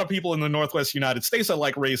 There are a lot of people in the Northwest United States that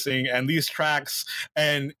like racing, and these tracks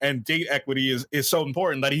and date equity is so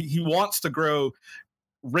important that he wants to grow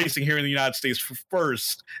racing here in the United States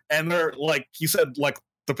first. And they're, he said,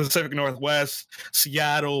 the Pacific Northwest,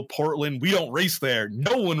 Seattle, Portland, we don't race there.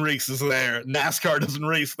 No one races there. NASCAR doesn't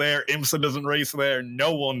race there. IMSA doesn't race there.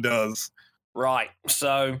 No one does. Right.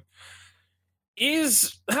 So...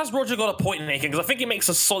 Has Roger got a point in making? Because I think he makes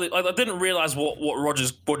a solid... I didn't realize what Roger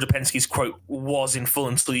Penske's quote was in full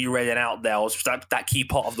until you read it out there. It was that key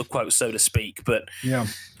part of the quote, so to speak. But yeah,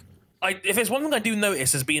 if there's one thing I do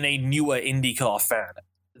notice as being a newer IndyCar fan,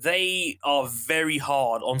 they are very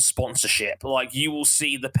hard on sponsorship. You will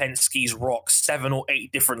see the Penskes rock 7 or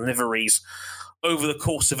 8 different liveries over the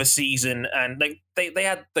course of a season, and they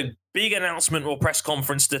had the big announcement or press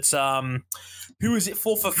conference that who is it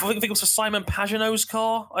for? I think it was for Simon Pagenaud's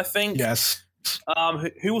car, I think. Yes.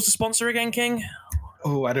 Who was the sponsor again, King?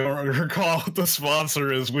 Oh, I don't recall what the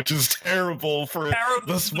sponsor is, which is terrible for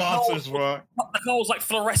the sponsors. The car was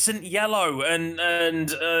fluorescent yellow, and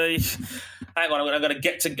hang on, I'm gonna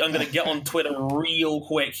get on Twitter real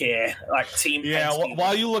quick here. Team. Yeah,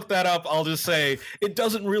 while you look that up, I'll just say it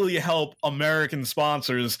doesn't really help American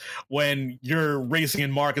sponsors when you're racing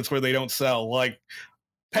in markets where they don't sell.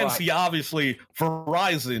 Penske, obviously,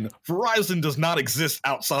 Verizon does not exist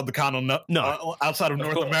outside the continent. No, outside of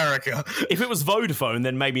North America. If it was Vodafone,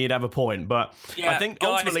 then maybe you'd have a point. But I think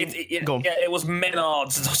ultimately, it was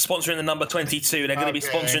Menards sponsoring the number 22. They're going to be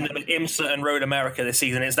sponsoring them at IMSA and Road America this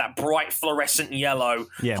season. It's that bright fluorescent yellow.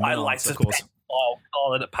 Yeah, Menards, of course.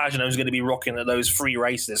 Car that Pagenaud is going to be rocking at those free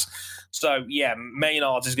races. So yeah,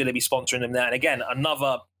 Menards is going to be sponsoring them there. And again,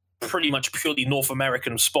 another pretty much purely North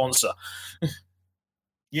American sponsor.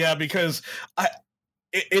 Yeah, because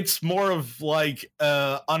it's more of an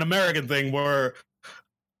American thing where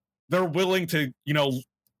they're willing to,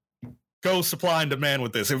 go supply and demand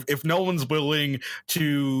with this. If no one's willing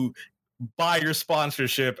to buy your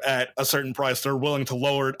sponsorship at a certain price, they're willing to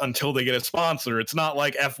lower it until they get a sponsor. It's not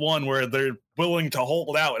like F1 where they're willing to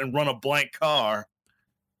hold out and run a blank car.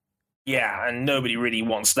 Yeah, and nobody really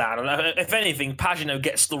wants that. And if anything, Pagenaud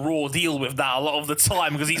gets the raw deal with that a lot of the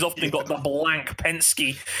time because he's often got the blank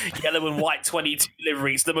Penske yellow and white 22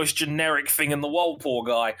 livery. It's the most generic thing in the world, poor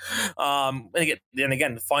guy. And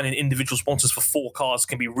again, finding individual sponsors for 4 cars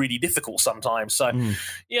can be really difficult sometimes. So,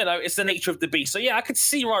 it's the nature of the beast. So, yeah, I could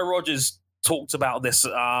see why Roger's talked about this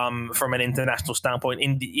from an international standpoint.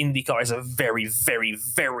 IndyCar is a very, very,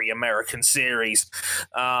 very American series,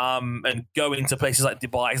 and going to places like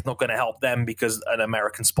Dubai is not going to help them because an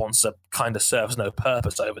American sponsor kind of serves no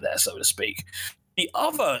purpose over there, so to speak. The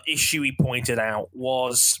other issue he pointed out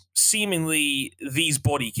was seemingly these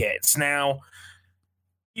body kits. Now,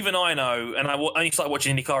 even I know, and I only started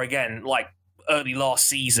watching IndyCar again like early last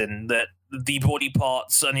season, that the body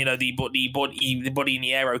parts and the body and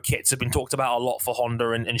the aero kits have been talked about a lot for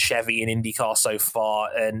Honda and Chevy and IndyCar so far,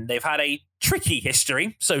 and they've had a tricky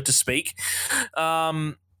history, so to speak.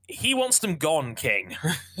 He wants them gone, King.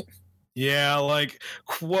 Yeah, like,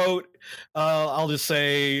 quote, I'll just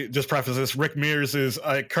preface this, Rick Mears is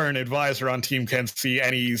a current advisor on Team Penske,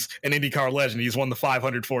 and he's an IndyCar legend. He's won the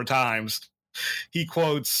 500 4 times. He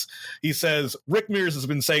says, Rick Mears has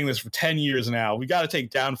been saying this for 10 years now. We got to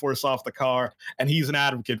take downforce off the car, and he's an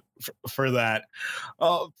advocate for that.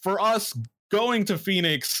 For us, going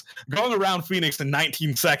around Phoenix in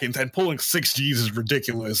 19 seconds and pulling 6 Gs is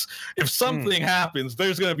ridiculous. If something happens,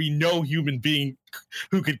 there's going to be no human being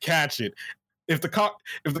who could catch it. If the car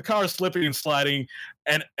is slipping and sliding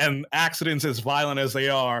and accidents as violent as they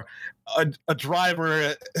are, a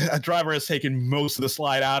driver has taken most of the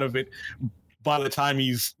slide out of it by the time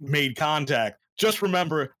he's made contact. Just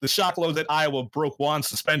remember, the shock load at Iowa broke Juan's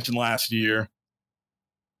suspension last year.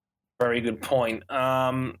 Very good point.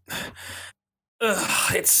 I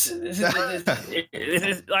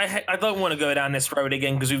don't want to go down this road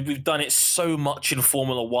again because we've done it so much in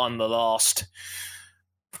Formula One the last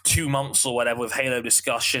 2 months or whatever with Halo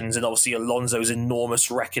discussions, and obviously Alonso's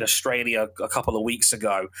enormous wreck in Australia a couple of weeks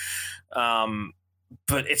ago.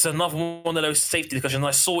 But it's another one of those safety discussions.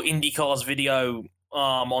 I saw IndyCar's video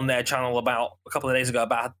on their channel about a couple of days ago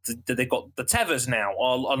about they've got the tethers now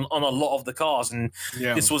on a lot of the cars, and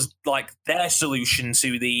this was like their solution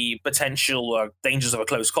to the potential dangers of a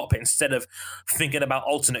closed cockpit. Instead of thinking about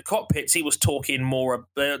alternate cockpits, he was talking more.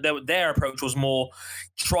 Their approach was more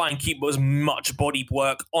try and keep as much body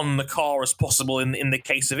work on the car as possible in the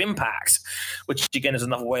case of impact, which again is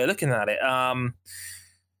another way of looking at it.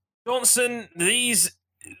 Johnson, these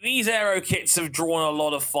aero kits have drawn a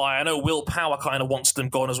lot of fire. I know Will Power kind of wants them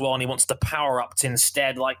gone as well, and he wants the power upped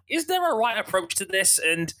instead. Like, is there a right approach to this?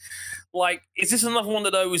 And like, is this another one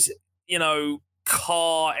of those,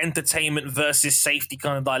 car entertainment versus safety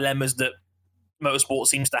kind of dilemmas that motorsport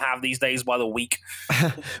seems to have these days by the week?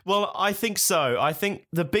 Well, I think so. I think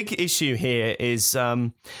the big issue here is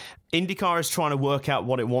IndyCar is trying to work out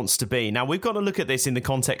what it wants to be. Now, we've got to look at this in the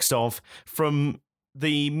context of from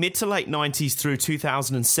the mid to late 90s through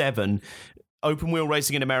 2007, open wheel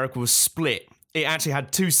racing in America was split. It actually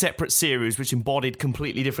had 2 separate series which embodied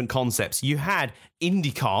completely different concepts. You had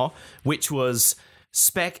IndyCar, which was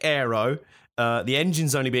spec aero, the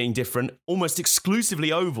engines only being different, almost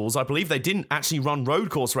exclusively ovals. I believe they didn't actually run road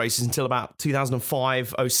course races until about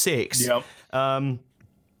 2005-06. Yep.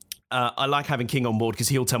 I like having King on board because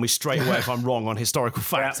he'll tell me straight away if I'm wrong on historical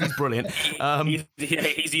facts. He's brilliant.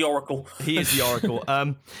 He's the oracle. He is the oracle.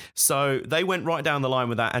 So they went right down the line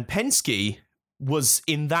with that. And Penske was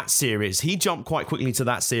in that series. He jumped quite quickly to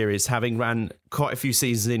that series, having ran quite a few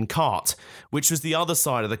seasons in kart, which was the other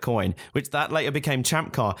side of the coin, which that later became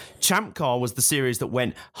Champ Car. Champ Car was the series that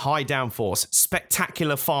went high downforce,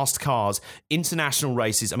 spectacular fast cars, international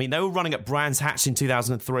races. I mean, they were running at Brands Hatch in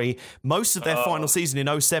 2003. Most of their final season in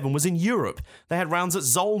 2007 was in Europe. They had rounds at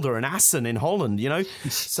Zolder and Assen in Holland,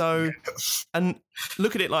 So, and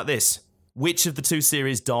look at it like this. Which of the 2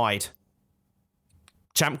 series died?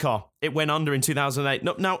 Champ Car. It went under in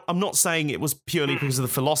 2008. Now, I'm not saying it was purely because of the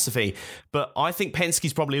philosophy, but I think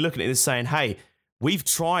Penske's probably looking at this saying, hey, we've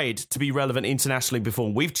tried to be relevant internationally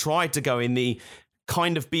before. We've tried to go in the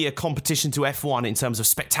kind of be a competition to F1 in terms of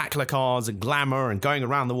spectacular cars and glamour and going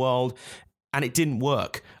around the world, and it didn't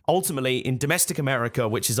work. Ultimately, in domestic America,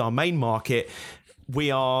 which is our main market,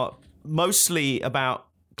 we are mostly about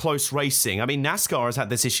close racing. I mean, NASCAR has had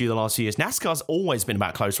this issue the last few years. NASCAR's always been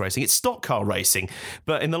about close racing. It's stock car racing.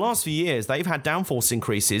 But in the last few years, they've had downforce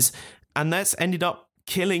increases, and that's ended up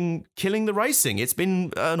killing the racing. It's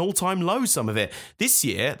been an all-time low, some of it. This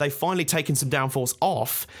year, they've finally taken some downforce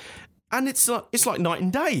off, and it's like night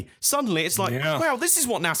and day. Suddenly, it's like, wow, this is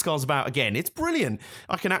what NASCAR's about again. It's brilliant.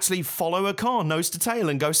 I can actually follow a car nose to tail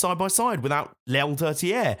and go side by side without little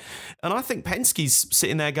dirty air. And I think Penske's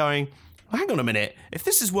sitting there going, hang on a minute, if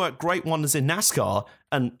this has worked great wonders in NASCAR,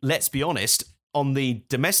 and let's be honest, on the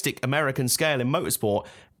domestic American scale in motorsport,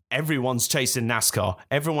 everyone's chasing NASCAR.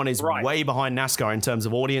 Everyone is way behind NASCAR in terms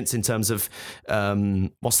of audience, in terms of,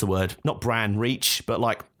 what's the word? Not brand reach, but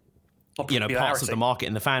like, parts of the market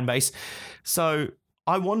and the fan base. So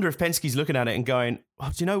I wonder if Penske's looking at it and going, oh,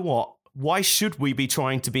 do you know what? Why should we be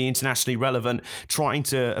trying to be internationally relevant, trying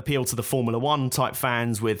to appeal to the Formula One type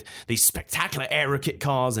fans with these spectacular aero kit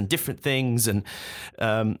cars and different things? And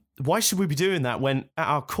why should we be doing that when at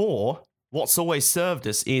our core, what's always served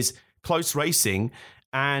us is close racing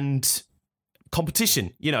and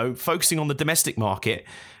competition, focusing on the domestic market.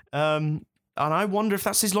 And I wonder if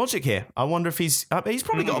that's his logic here. I wonder if he's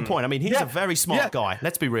probably got a point. I mean, he's a very smart guy.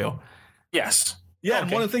 Let's be real. Yes. Yeah, Okay.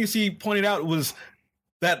 and one of the things he pointed out was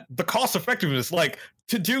that the cost effectiveness, like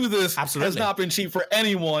to do this, has not been cheap for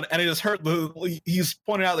anyone, and it has hurt he's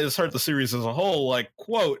pointed out that it's hurt the series as a whole. Like,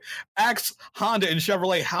 quote, ask Honda and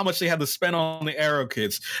Chevrolet how much they had to spend on the aero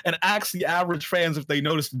kits, and ask the average fans if they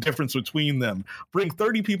noticed the difference between them. Bring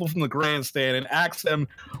 30 people from the grandstand and ask them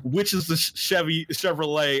which is the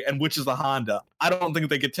Chevrolet and which is the Honda. I don't think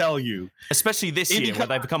they could tell you. Especially this year, where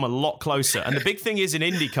they've become a lot closer. And the big thing is in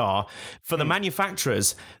IndyCar, for the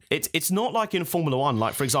manufacturers, it's not like in Formula One,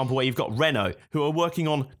 like, for example, where you've got Renault, who are working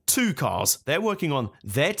on 2 cars. They're working on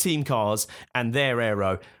their team cars and their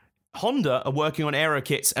aero. Honda are working on aero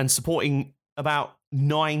kits and supporting about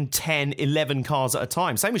 9, 10, 11 cars at a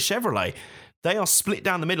time. Same with Chevrolet. They are split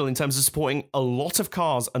down the middle in terms of supporting a lot of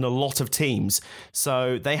cars and a lot of teams.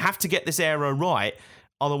 So they have to get this aero right.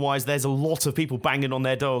 Otherwise, there's a lot of people banging on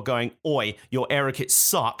their door going, oi, your aero kit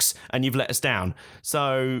sucks and you've let us down.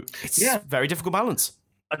 So it's a very difficult balance.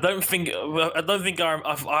 I don't think I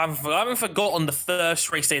haven't forgotten the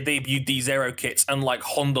first race they debuted these aero kits and like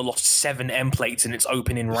Honda lost 7 M plates in its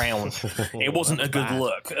opening round. It wasn't a good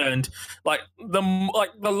look, and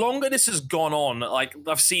the longer this has gone on, like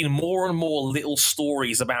I've seen more and more little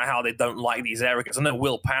stories about how they don't like these aero kits. I know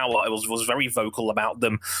Will Power was very vocal about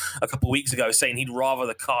them a couple of weeks ago, saying he'd rather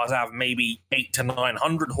the cars have maybe 800 to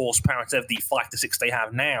 900 horsepower instead of the 5 to 6 they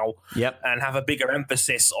have now, and have a bigger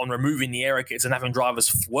emphasis on removing the aero kits and having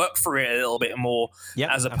drivers work for it a little bit more,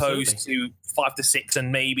 as opposed to 5 to 6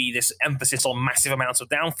 and maybe this emphasis on massive amounts of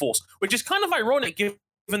downforce, which is kind of ironic given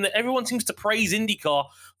that everyone seems to praise IndyCar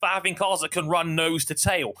for having cars that can run nose to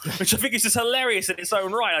tail, which I think is just hilarious in its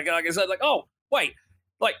own right. Like I said, oh wait,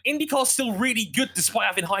 like IndyCar's still really good despite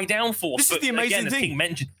having high downforce. This is the amazing thing. King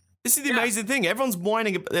mentioned. This is the amazing thing. Everyone's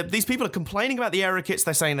whining. These people are complaining about the aero kits.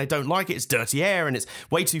 They're saying they don't like it. It's dirty air and it's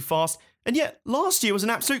way too fast. And yet, last year was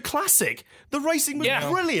an absolute classic. The racing was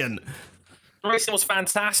brilliant. The racing was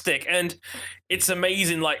fantastic, and it's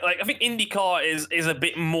amazing. Like I think IndyCar is a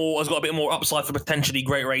bit more, has got a bit more upside for potentially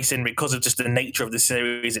great racing because of just the nature of the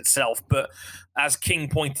series itself. But as King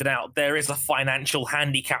pointed out, there is a financial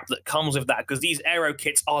handicap that comes with that because these aero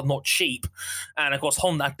kits are not cheap, and of course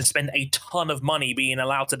Honda had to spend a ton of money being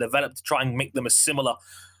allowed to develop to try and make them as similar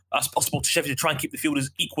as possible to Chevy to try and keep the field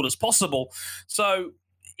as equal as possible. So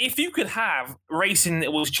if you could have racing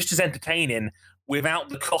that was just as entertaining without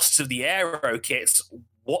the costs of the aero kits,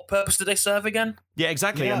 what purpose do they serve again? Yeah,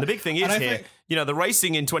 exactly. Yeah. And the big thing is here, the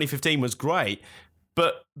racing in 2015 was great,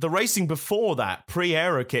 but the racing before that,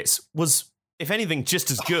 pre-aero kits, was, if anything, just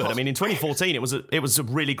as good. I mean, in 2014, it was a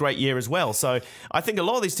really great year as well. So I think a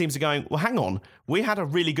lot of these teams are going, well, hang on, we had a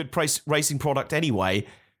really good racing product anyway.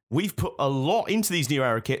 We've put a lot into these new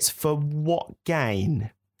aero kits for what gain?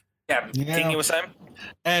 Yeah, King, you were saying?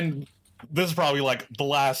 And this is probably like the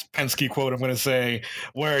last Penske quote I'm going to say,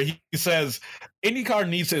 where he says, IndyCar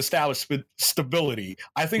needs to establish stability.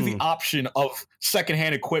 I think the option of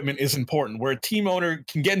secondhand equipment is important, where a team owner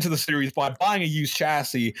can get into the series by buying a used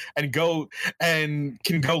chassis and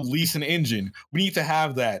can go lease an engine. We need to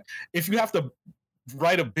have that. If you have to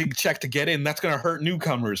write a big check to get in, that's going to hurt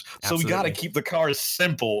newcomers. Absolutely. So we got to keep the cars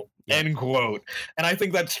simple, end quote. And I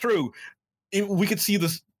think that's true. We could see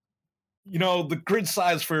this. The grid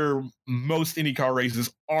size for most IndyCar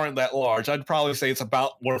races aren't that large. I'd probably say it's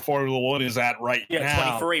about where Formula One is at right now.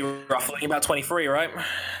 Yeah, 23, roughly. About 23, right?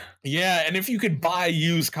 Yeah, and if you could buy a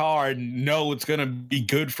used car and know it's going to be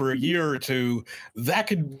good for a year or two, that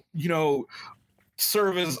could,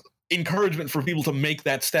 serve as encouragement for people to make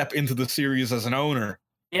that step into the series as an owner.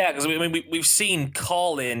 Yeah, because we've seen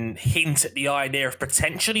Carlin hint at the idea of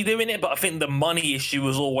potentially doing it, but I think the money issue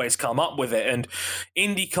has always come up with it, and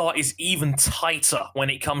IndyCar is even tighter when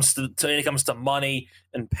it comes to money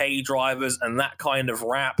and pay drivers and that kind of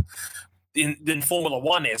rap than Formula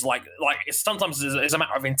One is. Like sometimes it's a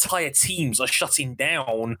matter of entire teams are shutting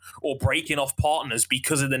down or breaking off partners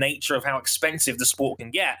because of the nature of how expensive the sport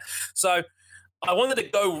can get. So I wanted to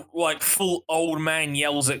go like full old man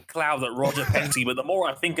yells at cloud at Roger Penske, but the more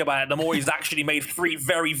I think about it, the more he's actually made 3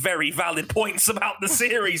 very, very valid points about the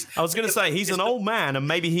series. I was going to say, he's an old man, and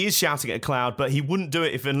maybe he is shouting at cloud, but he wouldn't do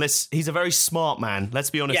it unless he's a very smart man. Let's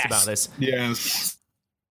be honest about this. Yes.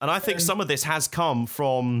 And I think some of this has come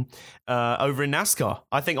from over in NASCAR.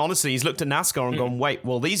 I think, honestly, he's looked at NASCAR and gone, wait,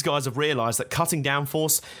 well, these guys have realised that cutting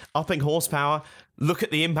downforce, upping horsepower, look at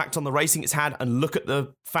the impact on the racing it's had, and look at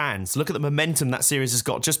the fans. Look at the momentum that series has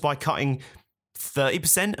got just by cutting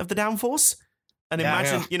 30% of the downforce. And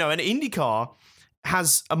imagine, an IndyCar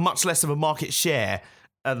has a much less of a market share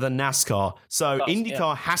than NASCAR. So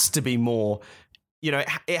IndyCar has to be more...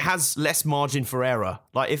 it has less margin for error.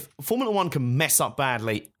 Like, if Formula One can mess up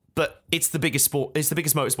badly, but it's the biggest sport, it's the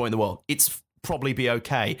biggest motorsport in the world, it's probably be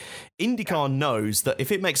okay. IndyCar knows that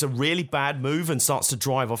if it makes a really bad move and starts to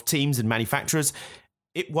drive off teams and manufacturers,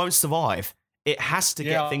 it won't survive. It has to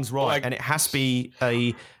get things right, and it has to be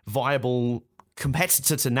a viable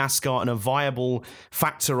competitor to NASCAR and a viable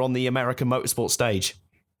factor on the American motorsport stage.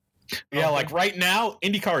 Yeah, like right now,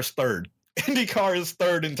 IndyCar is third. IndyCar is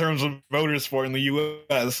third in terms of motorsport in the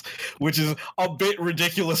U.S., which is a bit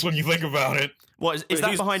ridiculous when you think about it. What is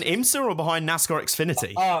that behind IMSA or behind NASCAR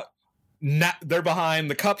Xfinity? They're behind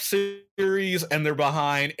the Cup Series and they're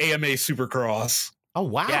behind AMA Supercross. Oh,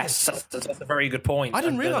 wow. Yes, that's a very good point. I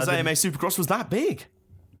didn't realize AMA Supercross was that big.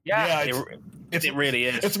 Yeah, it really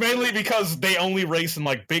is. It's mainly because they only race in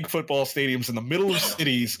like big football stadiums in the middle of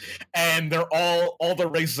cities, and they're all the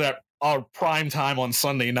races that are prime time on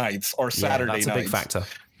Sunday nights or Saturday nights. That's a big factor.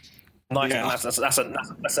 Nice. Yeah.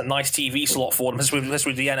 That's a nice TV slot for them. This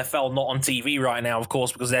with the NFL not on TV right now, of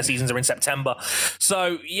course, because their seasons are in September.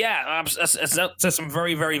 So yeah, that's some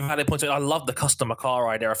very, very valid points. I love the customer car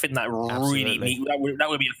idea. I think that really neat. That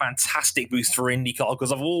would be a fantastic boost for IndyCar,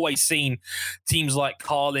 because I've always seen teams like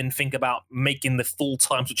Carlin think about making the full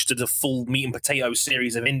time switch to the full meat and potato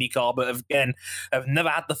series of IndyCar, but again, have never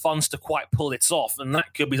had the funds to quite pull it off, and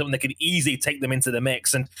that could be something that could easily take them into the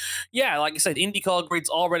mix. And yeah, like I said, IndyCar grids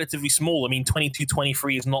are relatively small. I mean,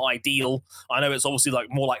 22-23 is not ideal. I know it's obviously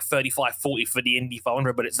more like 35-40 for the Indy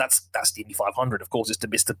 500, but that's the Indy 500. Of course, it's the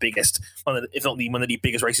biggest, if not one of the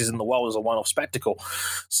biggest races in the world as a one-off spectacle.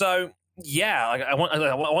 So yeah, I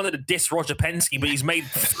wanted to diss Roger Penske, but he's made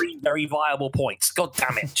 3 very viable points. God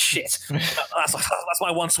damn it, shit. That's my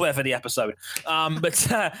one swear for the episode. But on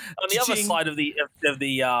the other side of the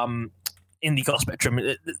IndyCar spectrum,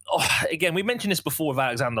 again, we mentioned this before with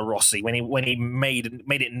Alexander Rossi when he made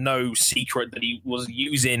it no secret that he was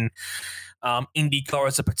using IndyCar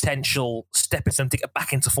as a potential stepping stone to get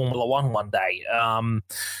back into Formula One day, and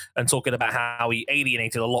talking about how he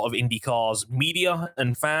alienated a lot of IndyCar's media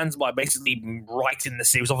and fans by basically writing the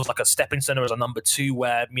series off as like a stepping stone or as a number 2,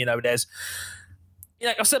 where there's.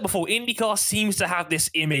 Like I said before, IndyCar seems to have this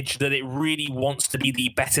image that it really wants to be the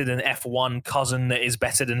better than F1 cousin that is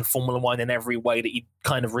better than Formula One in every way that you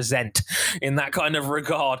kind of resent in that kind of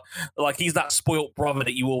regard. Like, he's that spoilt brother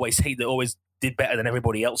that you always hate, that always did better than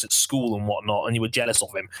everybody else at school and whatnot, and you were jealous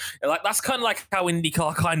of him. Like, that's kind of like how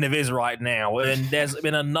IndyCar kind of is right now. And there's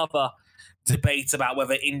been another debate about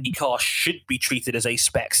whether IndyCar should be treated as a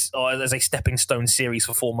specs or as a stepping stone series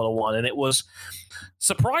for Formula One, and it was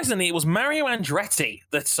Mario Andretti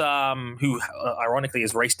that who ironically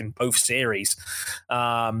has raced in both series,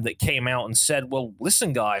 that came out and said, well,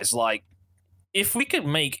 listen guys, like, if we could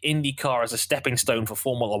make IndyCar as a stepping stone for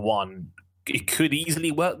Formula One, it could easily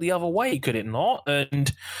work the other way, could it not?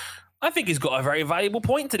 And I think he's got a very valuable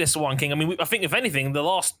point to this one, King. I mean, I think if anything, the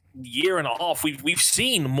last year and a half, we've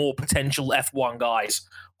seen more potential F1 guys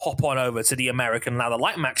hop on over to the American ladder,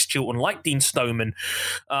 like Max Chilton, like Dean Stoneman,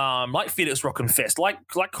 like Felix Rockenfist,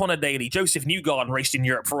 like Connor Daly, Joseph Newgarden raced in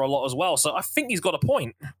Europe for a lot as well. So I think he's got a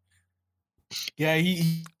point. Yeah,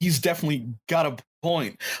 he's definitely got a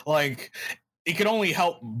point. Like, it can only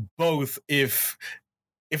help both if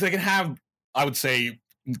they can have, I would say,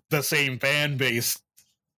 the same fan base.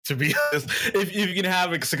 To be honest, if you can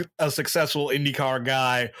have a successful IndyCar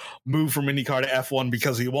guy move from IndyCar to F1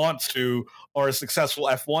 because he wants to, or a successful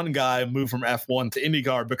F1 guy move from F1 to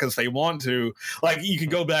IndyCar because they want to, like, you can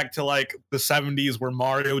go back to like the 70s where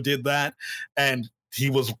Mario did that and he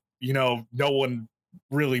was, no one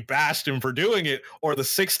really bashed him for doing it, or the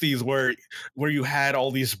 60s where you had all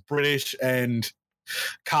these British and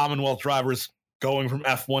Commonwealth drivers going from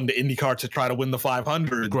F1 to IndyCar to try to win the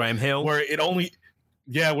 500. Graham Hill, where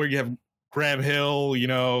you have Graham Hill,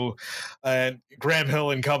 and Graham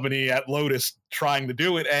Hill and company at Lotus trying to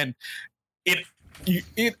do it, and it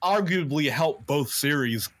arguably helped both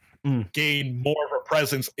series gain more of a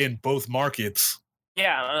presence in both markets.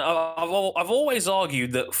 Yeah, I've always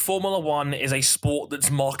argued that Formula One is a sport that's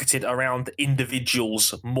marketed around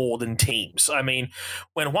individuals more than teams. I mean,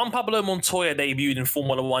 when Juan Pablo Montoya debuted in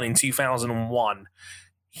Formula One in 2001,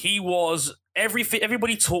 he was everything.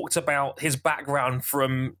 Everybody talked about his background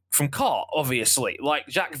from kart, obviously. Like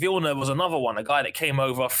Jacques Villeneuve was another one, a guy that came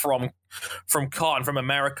over from kart and from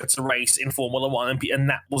America to race in Formula One, and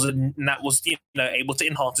that was able to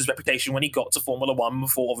enhance his reputation when he got to Formula One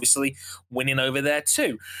before obviously winning over there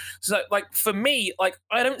too. So like for me, like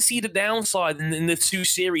I don't see the downside in the two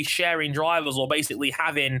series sharing drivers or basically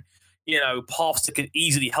having paths that could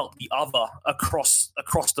easily help the other across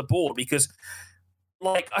the board, because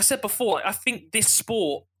like I said before, I think this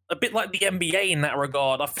sport, a bit like the NBA in that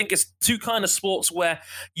regard, I think it's two kind of sports where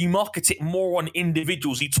you market it more on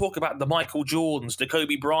individuals. You talk about the Michael Jordans, the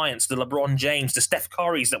Kobe Bryants, the LeBron James, the Steph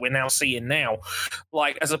Currys that we're now seeing now,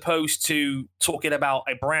 like as opposed to talking about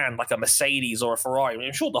a brand like a Mercedes or a Ferrari. I mean,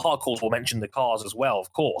 I'm sure the hardcores will mention the cars as well,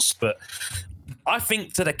 of course, but I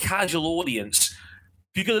think to the casual audience,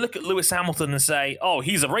 you're going to look at Lewis Hamilton and say, oh,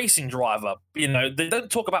 he's a racing driver. They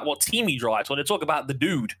don't talk about what team he drives, or they talk about the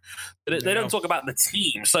dude. They don't talk about the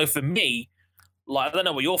team. So for me, like I don't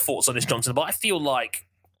know what your thoughts on this, Johnson, but I feel like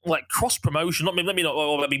cross promotion,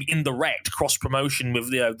 maybe indirect cross promotion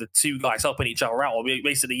with the two guys helping each other out, or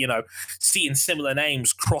basically seeing similar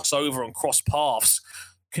names cross over and cross paths,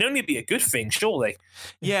 can only be a good thing, surely.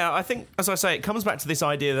 Yeah, I think, as I say, it comes back to this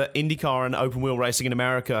idea that IndyCar and open wheel racing in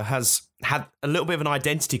America has had a little bit of an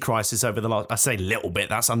identity crisis over the last, I say little bit,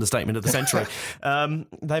 that's understatement of the century.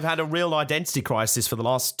 They've had a real identity crisis for the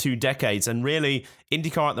last 2 decades, and really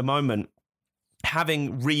IndyCar at the moment,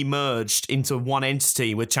 having re-merged into one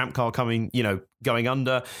entity with Champ Car going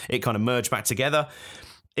under, it kind of merged back together.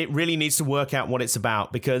 It really needs to work out what it's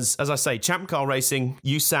about, because, as I say, Champ Car Racing,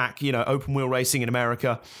 USAC, open wheel racing in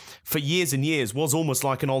America, for years and years was almost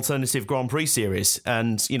like an alternative Grand Prix series.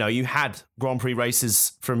 And, you had Grand Prix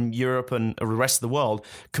races from Europe and the rest of the world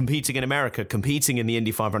competing in America, competing in the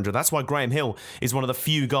Indy 500. That's why Graham Hill is one of the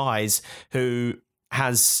few guys who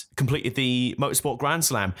has completed the Motorsport Grand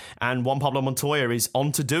Slam. And Juan Pablo Montoya is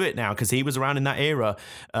on to do it now, because he was around in that era.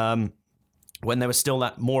 When there was still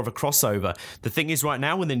that more of a crossover. The thing is, right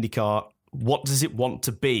now with IndyCar, what does it want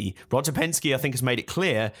to be? Roger Penske, I think, has made it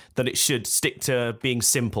clear that it should stick to being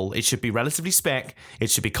simple. It should be relatively spec,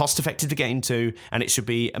 it should be cost-effective to get into, and it should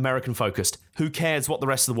be American-focused. Who cares what the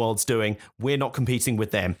rest of the world's doing? We're not competing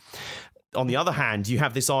with them. On the other hand, you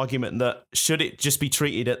have this argument that should it just be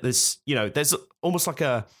treated at this, there's almost like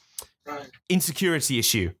a insecurity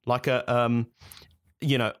issue, like a...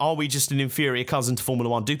 are we just an inferior cousin to Formula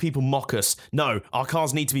One? Do people mock us? No, our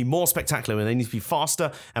cars need to be more spectacular and they need to be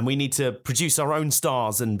faster, and we need to produce our own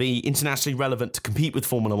stars and be internationally relevant to compete with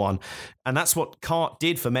Formula One. And that's what kart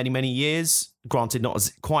did for many, many years. Granted,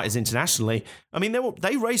 not quite as internationally. I mean,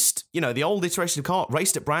 they raced, the old iteration of kart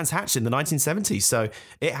raced at Brands Hatch in the 1970s, so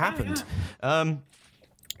it happened. Oh, yeah.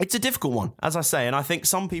 It's a difficult one, as I say, and I think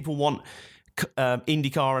some people want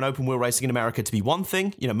IndyCar and open wheel racing in America to be one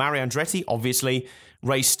thing. Mario Andretti obviously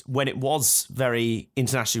raced when it was very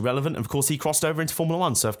internationally relevant. Of course, he crossed over into Formula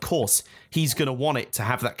One, so of course he's going to want it to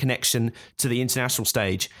have that connection to the international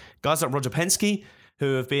stage. Guys like Roger Penske,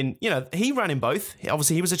 who have been, he ran in both.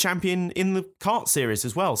 Obviously, he was a champion in the kart series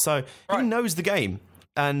as well, so he knows the game.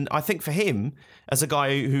 And I think for him, as a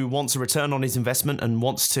guy who wants a return on his investment and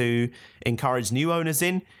wants to encourage new owners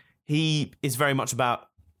in, he is very much about,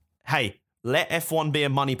 hey, let F1 be a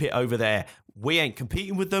money pit over there. We ain't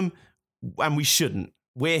competing with them, and we shouldn't.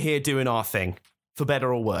 We're here doing our thing, for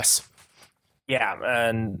better or worse. Yeah,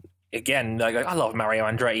 and again, I love Mario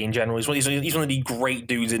Andretti in general. He's one of the great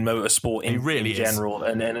dudes in motorsport in general.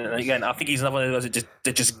 And again, I think he's another one of those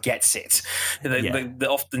that just gets it. That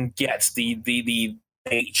often gets the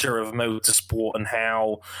nature of motorsport and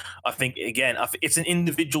how, I think, again, it's an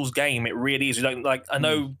individual's game. It really is. I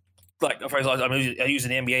know... for example, I'm using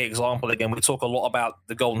the NBA example again. We talk a lot about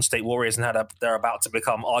the Golden State Warriors and how they're about to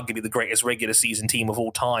become arguably the greatest regular season team of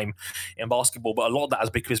all time in basketball. But a lot of that is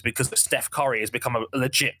because Steph Curry has become a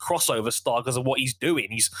legit crossover star because of what he's doing.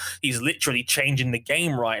 He's literally changing the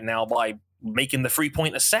game right now by making the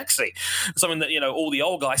 3-pointer sexy, something that all the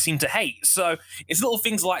old guys seem to hate. So it's little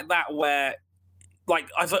things like that where,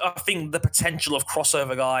 I think the potential of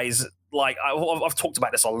crossover guys. I've talked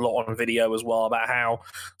about this a lot on video as well, about how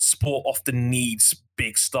sport often needs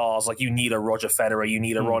big stars. Like, you need a Roger Federer, you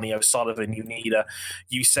need a Ronnie O'Sullivan, you need a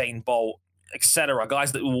Usain Bolt, etc.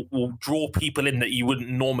 Guys that will draw people in that you wouldn't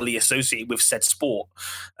normally associate with said sport.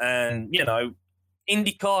 And,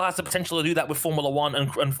 IndyCar has the potential to do that with Formula One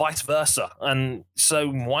and vice versa. And so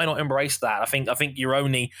why not embrace that? I think you're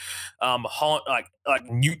only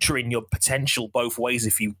nurturing your potential both ways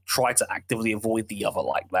if you try to actively avoid the other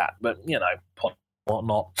like that. But,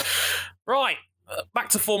 whatnot. Right. Back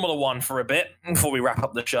to Formula One for a bit before we wrap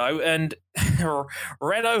up the show. And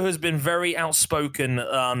Renault has been very outspoken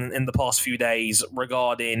in the past few days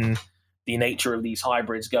regarding the nature of these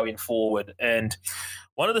hybrids going forward. And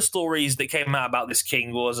one of the stories that came out about this,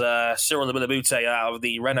 King, was Cyril Abiteboul out of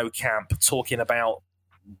the Renault camp talking about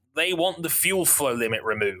they want the fuel flow limit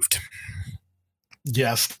removed.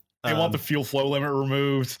 Yes. They want the fuel flow limit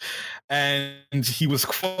removed. And he was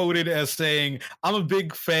quoted as saying, I'm a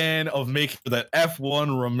big fan of making sure that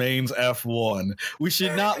F1 remains F1. We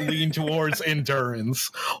should not lean towards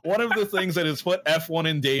endurance. One of the things that has put F1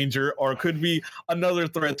 in danger, or could be another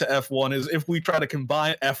threat to F1, is if we try to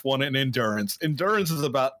combine F1 and endurance. Endurance is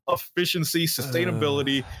about efficiency,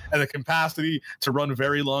 sustainability, and the capacity to run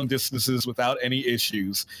very long distances without any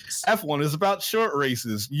issues. F1 is about short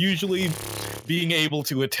races, usually being able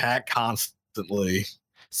to attack constantly.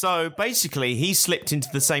 So basically, he slipped into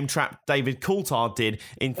the same trap David Coulthard did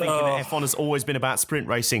in thinking that F1 has always been about sprint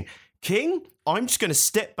racing. King, I'm just going to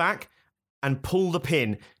step back and pull the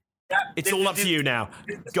pin. It's all up to you now.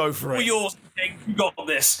 Go for it. Yours, King. You got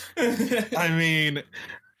this. I mean,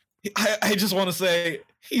 I just want to say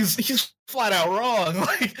he's flat out wrong.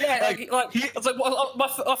 My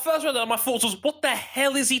first read that, my thoughts was, what the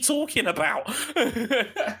hell is he talking about?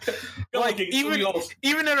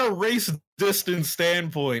 Even in a race distance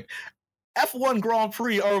standpoint, F1 Grand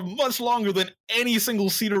Prix are much longer than any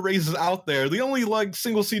single-seater races out there. The only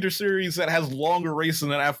single-seater series that has longer races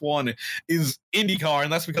than F1 is IndyCar,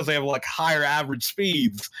 and that's because they have higher average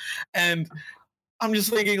speeds. And I'm just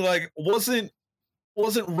thinking, wasn't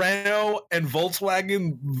Renault and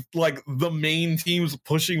Volkswagen the main teams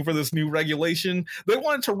pushing for this new regulation? They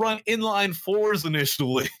wanted to run inline fours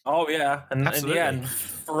initially. Oh yeah, and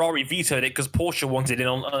Ferrari vetoed it because Porsche wanted it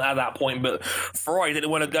at that point, but Ferrari didn't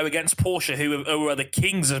want to go against Porsche, who are the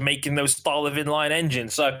kings of making those style of inline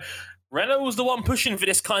engines. So Renault was the one pushing for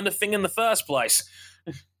this kind of thing in the first place.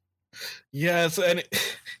 Yes, and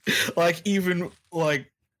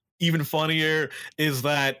even funnier is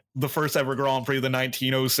that the first ever Grand Prix, the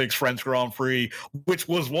 1906 French Grand Prix, which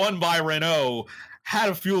was won by Renault, had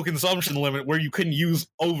a fuel consumption limit where you couldn't use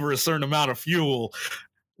over a certain amount of fuel,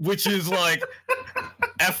 which is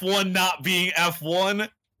F1 not being F1.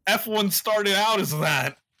 F1 started out as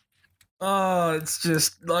that. Oh, it's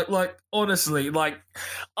just honestly, I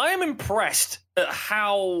am impressed at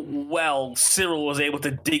how well Cyril was able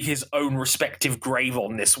to dig his own respective grave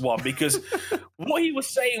on this one, because what he was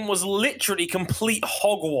saying was literally complete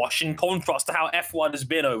hogwash in contrast to how F1 has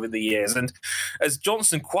been over the years. And as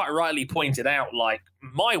Johnson quite rightly pointed out,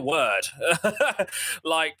 my word,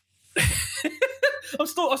 I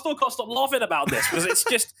still can't stop laughing about this because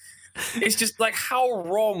it's just how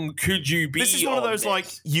wrong could you be? This is one of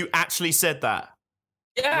those you actually said that.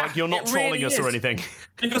 Yeah, you're not trolling us or anything.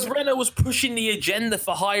 Because Renault was pushing the agenda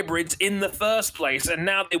for hybrids in the first place, and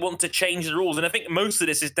now they want to change the rules. And I think most of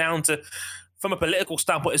this is down to, from a political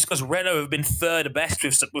standpoint, it's because Renault have been third best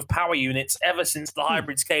with power units ever since the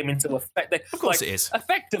hybrids came into effect. Of course it is.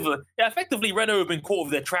 Effectively, Renault have been caught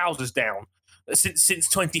with their trousers down since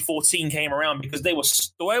 2014 came around, because they were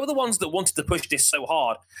the ones that wanted to push this so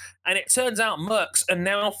hard. And it turns out Mercs and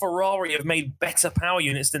now Ferrari have made better power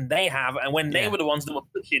units than they have, and when they were the ones that were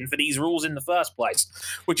pushing for these rules in the first place,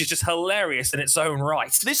 which is just hilarious in its own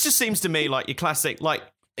right. This just seems to me like your classic,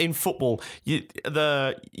 in football, you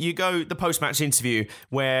go the post-match interview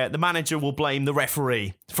where the manager will blame the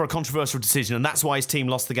referee for a controversial decision, and that's why his team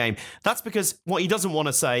lost the game. That's because what he doesn't want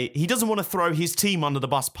to say, he doesn't want to throw his team under the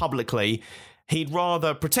bus publicly. He'd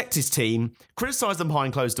rather protect his team, criticise them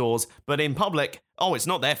behind closed doors, but in public, it's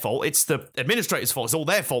not their fault. It's the administrator's fault. It's all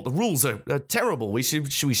their fault. The rules are terrible. We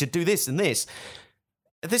should do this and this.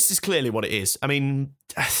 This is clearly what it is. I mean,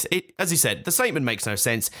 as he said, the statement makes no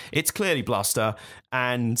sense. It's clearly bluster,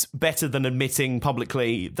 and better than admitting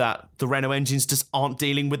publicly that the Renault engines just aren't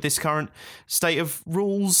dealing with this current state of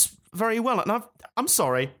rules very well. And I'm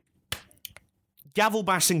sorry. Gavel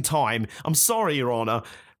bashing time. I'm sorry, Your Honour.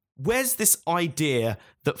 Where's this idea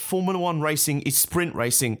that Formula One racing is sprint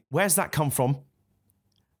racing? Where's that come from?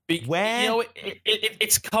 Where?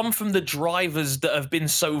 It's come from the drivers that have been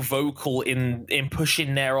so vocal in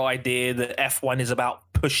pushing their idea that F1 is about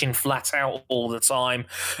pushing flat out all the time,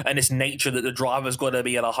 and this nature that the driver's got to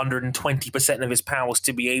be at 120% of his powers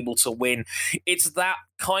to be able to win. It's that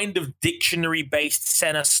kind of dictionary-based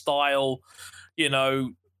Senna style,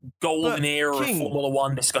 golden era of Formula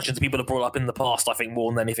One discussions people have brought up in the past, I think,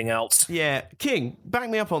 more than anything else. Yeah, King, back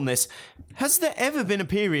me up on this. Has there ever been a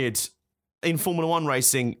period in Formula One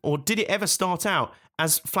racing, or did it ever start out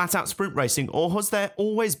as flat-out sprint racing, or has there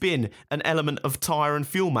always been an element of tyre and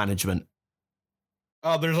fuel management?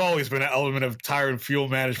 There's always been an element of tire and fuel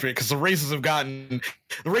management because the races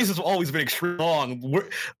have always been extremely long.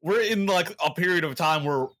 We're in like a period of time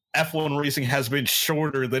where F1 racing has been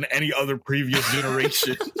shorter than any other previous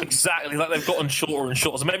generation. Exactly, like they've gotten shorter and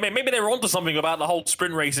shorter. So maybe they were onto something about the whole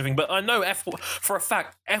sprint racing thing, but I know for a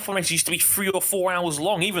fact F1 races used to be 3 or 4 hours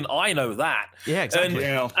long. Even I know that. Yeah, exactly.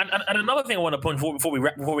 And another thing I want to point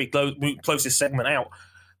before we close this segment out.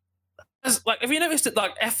 Like, have you noticed that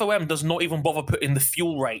like FOM does not even bother putting the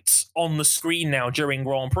fuel rates on the screen now during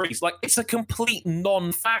Grand Prix? Like, it's a complete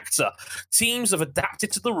non-factor. Teams have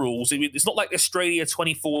adapted to the rules. It's not like Australia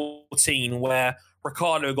 2014 where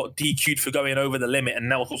Ricciardo got DQ'd for going over the limit, and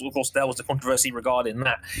now, of course, there was the controversy regarding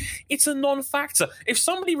that. It's a non-factor. If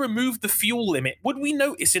somebody removed the fuel limit, would we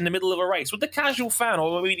notice in the middle of a race? Would the casual fan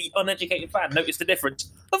or maybe the uneducated fan notice the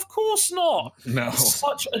difference? Of course not. No.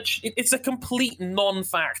 It's a complete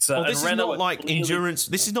non-factor. Well, this is not like endurance.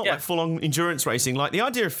 This is not like full-on endurance racing. Like, the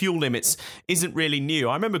idea of fuel limits isn't really new.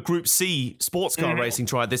 I remember Group C sports car racing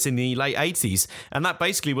tried this in the late 80s, and that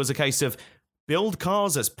basically was a case of build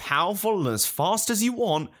cars as powerful and as fast as you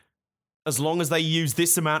want, as long as they use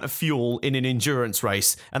this amount of fuel in an endurance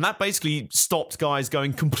race. And that basically stopped guys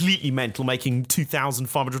going completely mental, making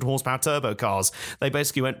 2,500 horsepower turbo cars. They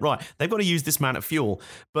basically went, right, they've got to use this amount of fuel.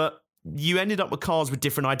 But you ended up with cars with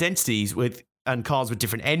different identities, and cars with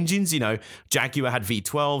different engines. You know, Jaguar had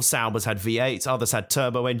V12, Saubers had V8s, others had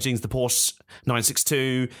turbo engines. The Porsche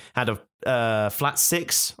 962 had a flat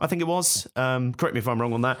six, I think it was. Correct me if I'm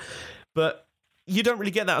wrong on that. But you don't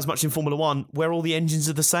really get that as much in Formula One, where all the engines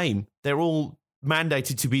are the same. They're all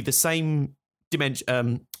mandated to be the same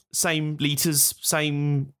dimension, same liters,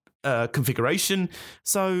 same configuration.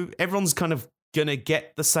 So everyone's kind of gonna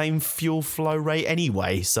get the same fuel flow rate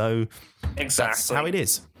anyway. So that's how it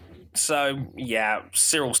is. So, yeah,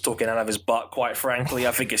 Cyril's talking out of his butt, quite frankly.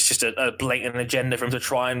 I think it's just a blatant agenda for him to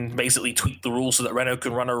try and basically tweak the rules so that Renault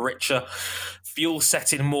can run a richer fuel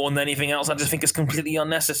setting more than anything else. I just think it's completely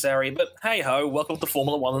unnecessary. But hey-ho, welcome to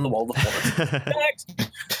Formula One and the world of politics.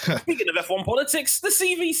 Next, speaking of F1 politics, the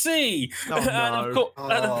CVC.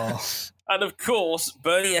 And of course,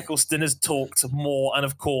 Bernie Ecclestone has talked more, and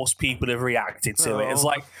of course, people have reacted to it. It's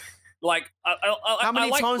how many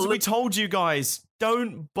times have we told you guys,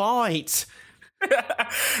 don't bite?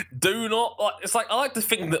 Do not. It's like, I like to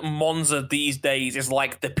think that Monza these days is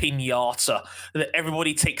like the piñata that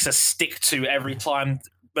everybody takes a stick to every time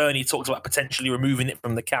Bernie talks about potentially removing it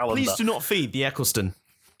from the calendar. Please do not feed the Ecclestone.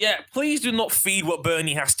 Yeah, please do not feed what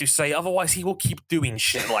Bernie has to say, otherwise he will keep doing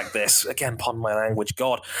shit like this. Again, pardon my language,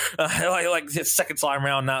 God. Like the second time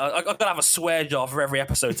around now, I've got to have a swear jar for every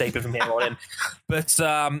episode taping from here on in. But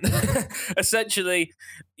essentially,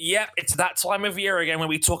 yeah, it's that time of year again when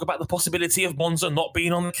we talk about the possibility of Monza not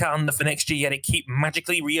being on the calendar for next year, yet it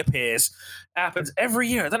magically reappears. It happens every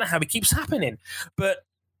year. I don't know how it keeps happening. But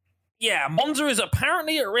yeah, Monza is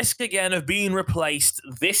apparently at risk again of being replaced,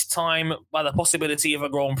 this time by the possibility of a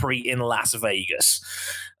Grand Prix in Las Vegas.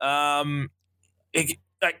 King,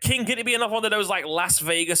 could it be another one of those like Las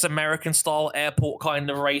Vegas American-style airport kind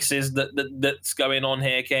of races that's going on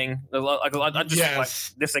here, King? I just like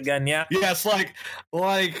this again, yeah? Yes, like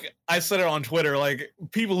I said it on Twitter, like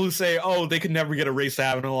people who say, oh, they could never get a race to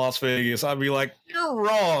happen in Las Vegas, I'd be like, you're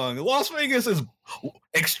wrong. Las Vegas is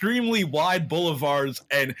extremely wide boulevards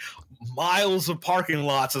and miles of parking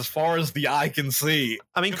lots as far as the eye can see.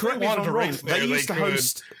 I mean, correct me if I'm wrong. They used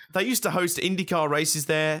to host IndyCar races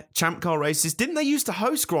there, Champ Car races. Didn't they used to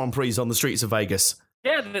host Grand Prix on the streets of Vegas?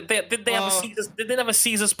 Yeah, did they have a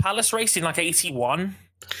Caesar's Palace race in like 81?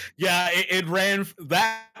 Yeah, it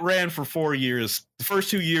ran for 4 years. The first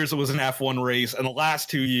 2 years it was an F1 race, and the last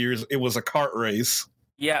 2 years it was a kart race.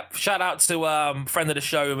 Yeah, shout out to friend of the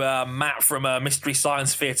show, Matt from Mystery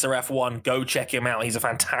Science Theater F1. Go check him out. He's a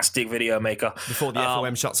fantastic video maker. Before the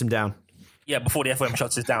FOM shuts him down. Yeah, before the FOM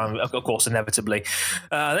shuts us down, of course, inevitably.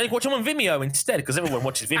 Then you can watch them on Vimeo instead, because everyone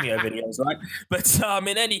watches Vimeo videos, right? But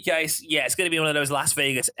in any case, yeah, it's going to be one of those Las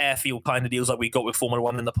Vegas airfield kind of deals like we got with Formula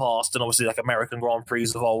One in the past, and obviously like American Grand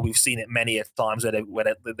Prix of old. We've seen it many a times where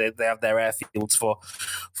they have their airfields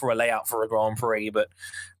for a layout for a Grand Prix. But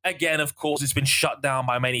again, of course, it's been shut down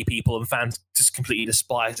by many people, and fans just completely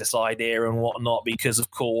despise this idea and whatnot because, of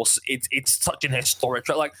course, it's such an historic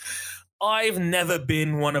track. Like, I've never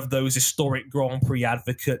been one of those historic Grand Prix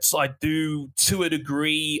advocates. I do, to a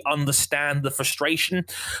degree, understand the frustration,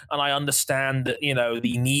 and I understand that,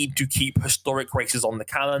 the need to keep historic races on the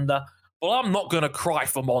calendar. But I'm not going to cry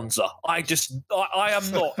for Monza. I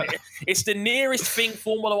am not. It's the nearest thing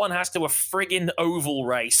Formula One has to a friggin' oval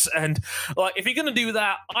race. And like, if you're going to do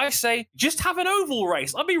that, I say just have an oval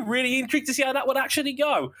race. I'd be really intrigued to see how that would actually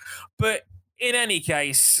go. But in any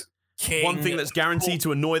case, King, One thing that's guaranteed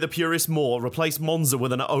to annoy the purists more: replace Monza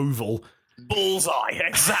with an oval. bullseye,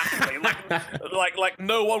 exactly. like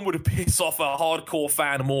no one would piss off a hardcore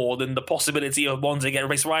fan more than the possibility of Monza getting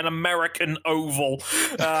replaced by an American oval.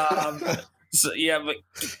 So yeah, but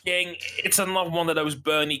King, it's another one of those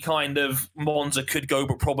Bernie kind of Monza could go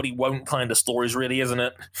but probably won't kind of stories, really, isn't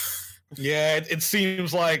it? Yeah, it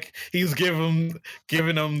seems like he's giving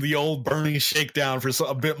them the old Bernie shakedown for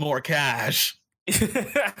a bit more cash.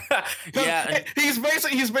 Yeah, he's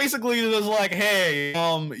basically just like, hey,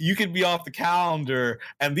 you could be off the calendar,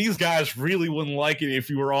 and these guys really wouldn't like it if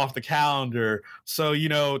you were off the calendar. So,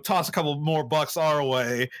 toss a couple more bucks our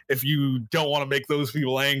way if you don't want to make those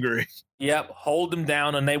people angry. Yep, hold them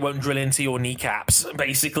down and they won't drill into your kneecaps,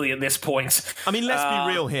 basically, at this point. I mean, let's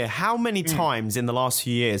be real here. How many times in the last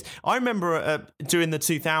few years? I remember during the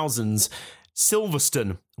 2000s,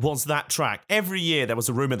 Silverstone was that track. Every year there was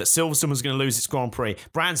a rumour that Silverstone was going to lose its Grand Prix.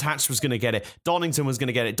 Brands Hatch was going to get it. Donington was going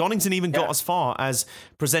to get it. Donington even got as far as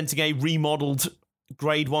presenting a remodelled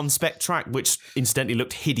Grade 1 spec track, which incidentally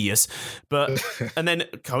looked hideous. And then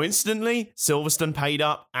coincidentally, Silverstone paid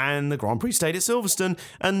up and the Grand Prix stayed at Silverstone.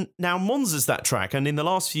 And now Monza's that track. And in the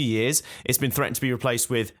last few years, it's been threatened to be replaced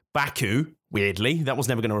with Baku. Weirdly, that was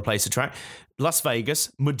never going to replace the track. Las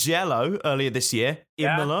Vegas, Mugello earlier this year,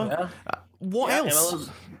 Imola. What else? Imola's,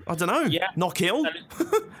 I don't know. Yeah. Knockhill?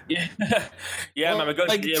 Yeah, Well,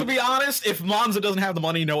 to be honest, if Monza doesn't have the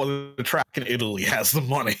money, no other track in Italy has the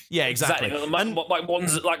money. Yeah, exactly.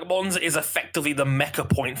 Monza is effectively the mecca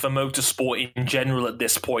point for motorsport in general at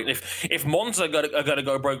this point. If Monza are going to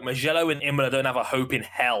go broke, Mugello and Imola don't have a hope in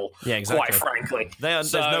hell. Yeah, exactly. Quite frankly,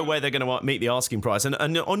 There's no way they're going to meet the asking price. And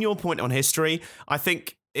on your point on history, I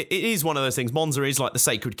think it is one of those things. Monza is like the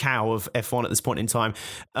sacred cow of F1 at this point in time.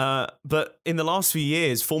 But in the last few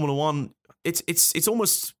years, Formula One, it's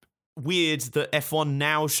almost weird that F1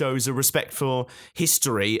 now shows a respect for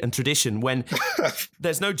history and tradition when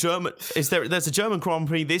there's no German. There's a German Grand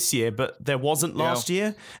Prix this year, but there wasn't last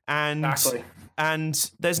year, and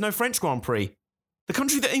there's no French Grand Prix. The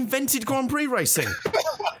country that invented Grand Prix racing.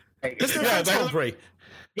 There's no French Grand Prix.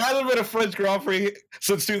 There hasn't been a French Grand Prix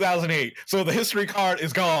since 2008, so the history card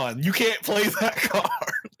is gone. You can't play that card.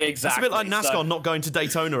 Exactly. It's a bit like NASCAR not going to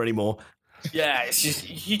Daytona anymore. Yeah, it's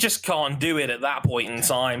just you just can't do it at that point in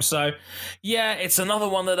time. So, yeah, it's another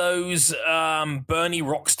one of those Bernie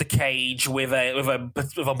rocks the cage with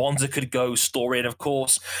a Monza could go story. And of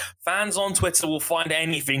course, fans on Twitter will find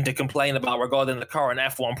anything to complain about regarding the current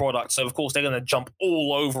F1 product. So of course they're going to jump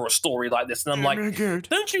all over a story like this. And I'm like,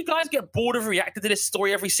 don't you guys get bored of reacting to this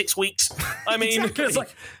story every 6 weeks? I mean, it's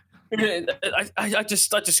like. I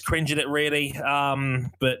just cringe at it, really.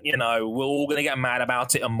 But we're all gonna get mad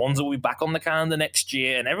about it, and Monza will be back on the calendar next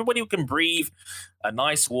year, and everybody can breathe a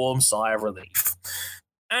nice warm sigh of relief.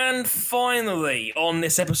 And finally, on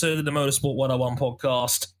this episode of the Motorsport 101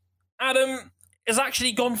 podcast, Adam has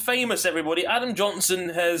actually gone famous. Everybody, Adam Johnson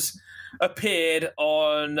has appeared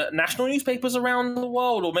on national newspapers around the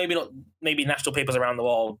world, or maybe national papers around the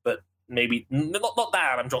world, but. Maybe not that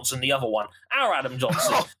Adam Johnson, the other one. Our Adam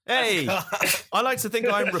Johnson. Hey, I like to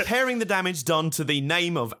think I'm repairing the damage done to the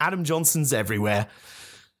name of Adam Johnson's everywhere.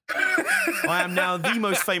 I am now the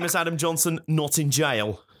most famous Adam Johnson not in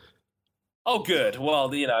jail. Oh, good. Well,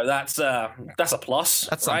 that's a plus.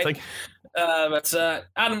 That's something. But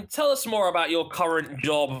Adam, tell us more about your current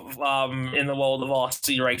job in the world of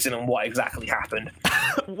RC racing and what exactly happened.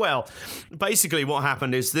 Well, basically what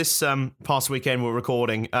happened is this past weekend we're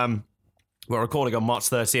recording on March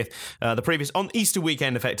 30th. On Easter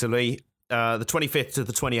weekend, effectively, the 25th to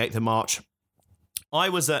the 28th of March. I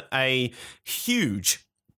was at a huge,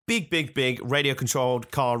 big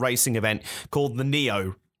radio-controlled car racing event called the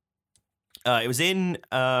Neo. It was at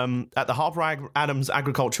the Harper Adams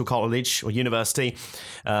Agricultural College or University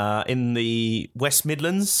in the West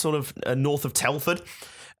Midlands, sort of north of Telford.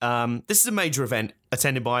 This is a major event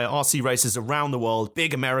attended by RC racers around the world,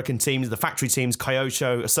 big American teams, the factory teams,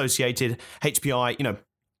 Kyosho, Associated, HPI,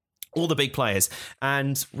 all the big players.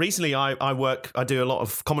 And recently I do a lot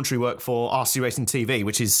of commentary work for RC Racing TV,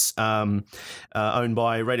 which is owned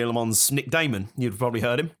by Radio Le Mans' Nick Damon. You've probably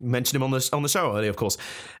heard him, mentioned him on the show earlier, of course.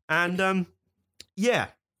 And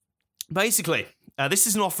basically, this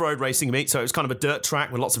is an off-road racing meet, so it's kind of a dirt track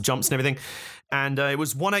with lots of jumps and everything. And it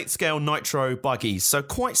was 1/8 scale nitro buggies, so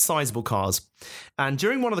quite sizable cars. And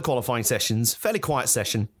during one of the qualifying sessions, fairly quiet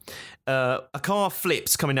session, a car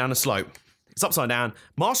flips coming down a slope. It's upside down.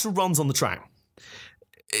 Marshall runs on the track.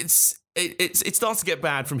 It starts to get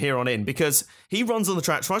bad from here on in because he runs on the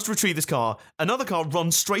track, tries to retrieve this car. Another car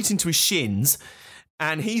runs straight into his shins.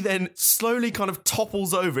 and he then slowly kind of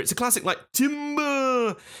topples over. It's a classic, like,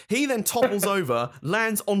 timber. He then topples over,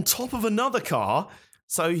 lands on top of another car,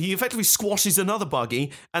 so he effectively squashes another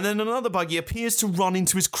buggy, and then another buggy appears to run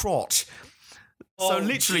into his crotch. So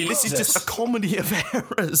literally, this is just a comedy of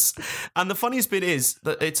errors. And the funniest bit is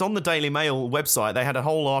that it's on the Daily Mail website. They had a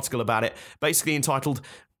whole article about it, basically entitled,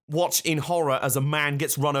 "Watch in Horror as a Man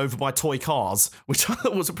Gets Run Over by Toy Cars," which I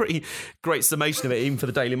thought was a pretty great summation of it, even for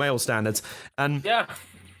the Daily Mail standards. And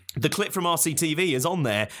the clip from RCTV is on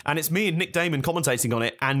there, and it's me and Nick Damon commentating on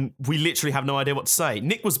it, and we literally have no idea what to say.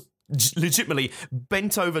 Nick was legitimately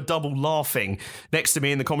bent over double laughing next to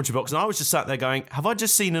me in the commentary box, and I was just sat there going, have I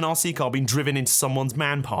just seen an RC car being driven into someone's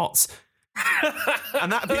man parts?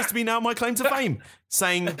 And that appears to be now my claim to fame,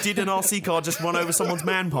 saying, did an RC car just run over someone's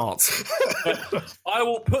man parts? I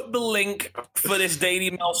will put the link for this Daily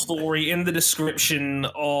Mail story in the description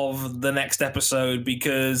of the next episode,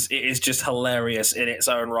 because it is just hilarious in its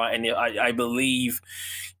own right, and I believe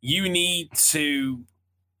you need to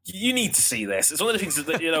see this. It's one of the things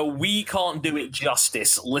that we can't do it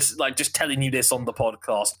justice. Listen, like just telling you this on the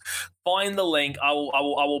podcast. Find the link. I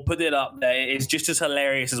will put it up there. It's just as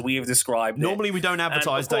hilarious as we have described. Normally we don't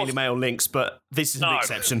advertise Daily Mail links, but this is an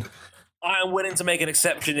exception. I am willing to make an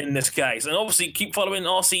exception in this case, and obviously keep following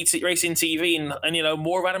RC Racing TV and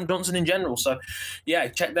more of Adam Johnson in general. So, yeah,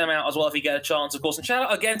 check them out as well if you get a chance, of course. And shout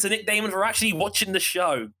out again to Nick Damon for actually watching the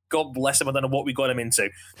show. God bless him. I don't know what we got him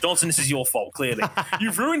into. Johnson, this is your fault. Clearly,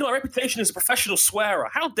 you've ruined my reputation as a professional swearer.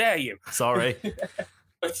 How dare you? Sorry.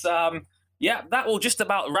 But yeah, that will just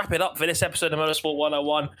about wrap it up for this episode of Motorsport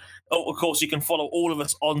 101. Oh, of course, you can follow all of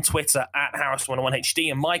us on Twitter at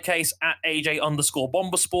Harris101HD. In my case, at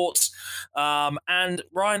AJ_Bombersports. And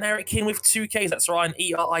Ryan Eric King with 2 Ks. That's Ryan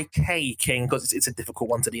ERIK King, because it's a difficult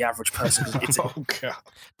one to the average person. It's oh, God.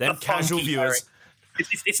 Them casual viewers.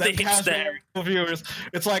 It's the hipster viewers.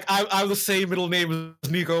 It's like I have the same middle name as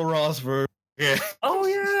Nico Rosberg. Yeah. Oh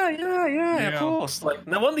yeah, of course. Like,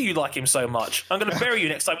 no wonder you like him so much. I'm going to bury you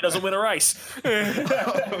next time he doesn't win a race.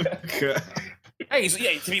 Okay. Hey,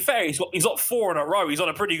 to be fair, he's got 4 in a row. He's on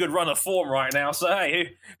a pretty good run of form right now. So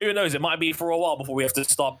hey, who knows? It might be for a while before we have to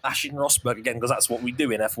start bashing Rosberg again, because that's what we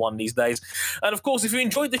do in F1 these days. And of course, if you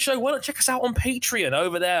enjoyed the show, why not check us out on Patreon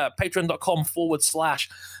over there,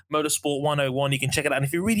 patreon.com/motorsport101. You can check it out. And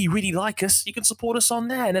if you really, really like us, you can support us on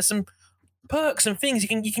there. And there's some perks and things.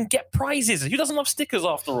 You can get prizes. Who doesn't love stickers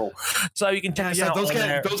after all? So you can check us out. Those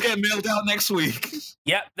get mailed out next week.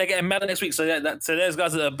 Yeah, they're getting mailed out next week. So so there's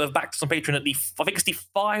guys that have backed us on Patreon at I think it's the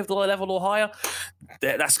 $5 level or higher.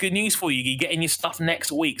 That's good news for you. You're getting your stuff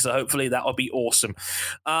next week. So hopefully that will be awesome.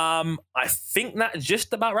 I think that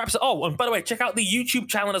just about wraps it. Oh, and by the way, check out the YouTube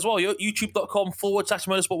channel as well.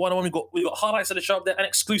 youtube.com/motorsport101. We've got highlights of the show up there and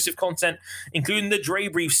exclusive content, including the Dre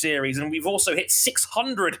Brief series. And we've also hit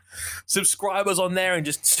 600 subscribers on there in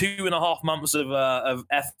just 2.5 months of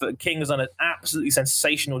effort. King has done an absolutely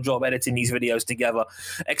sensational job editing these videos together.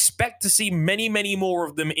 Expect to see many, many more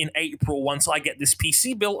of them in April once I get this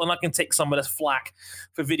PC built and I can take some of this flack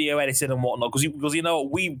for video editing and whatnot, because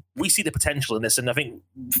we see the potential in this, and I think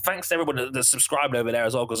thanks to everyone that's subscribed over there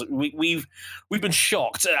as well, because we've been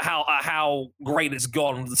shocked at how great it's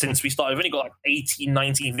gone since we started. We've only got like 18,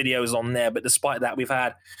 19 videos on there, but despite that, we've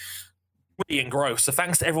had really engrossed. So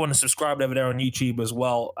thanks to everyone who subscribed over there on YouTube as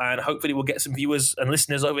well, and hopefully we'll get some viewers and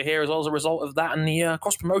listeners over here as well as a result of that, and the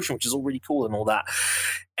cross promotion, which is all really cool and all that.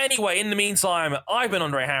 Anyway, in the meantime, I've been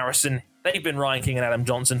Andre Harrison, they've been Ryan King and Adam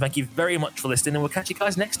Johnson. Thank you very much for listening, and we'll catch you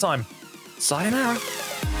guys next time. Sayonara.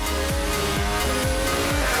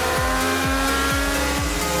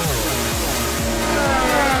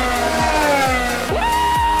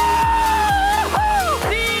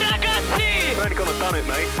 Done it,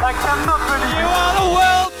 mate. You are the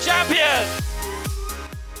world champion!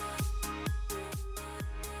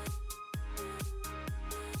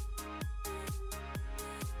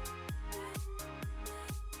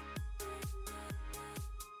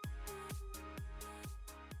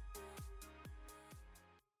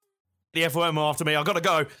 The FOM are after me. I've got to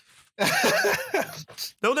go.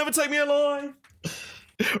 They'll never take me alive.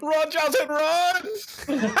 Run, Johnson, run!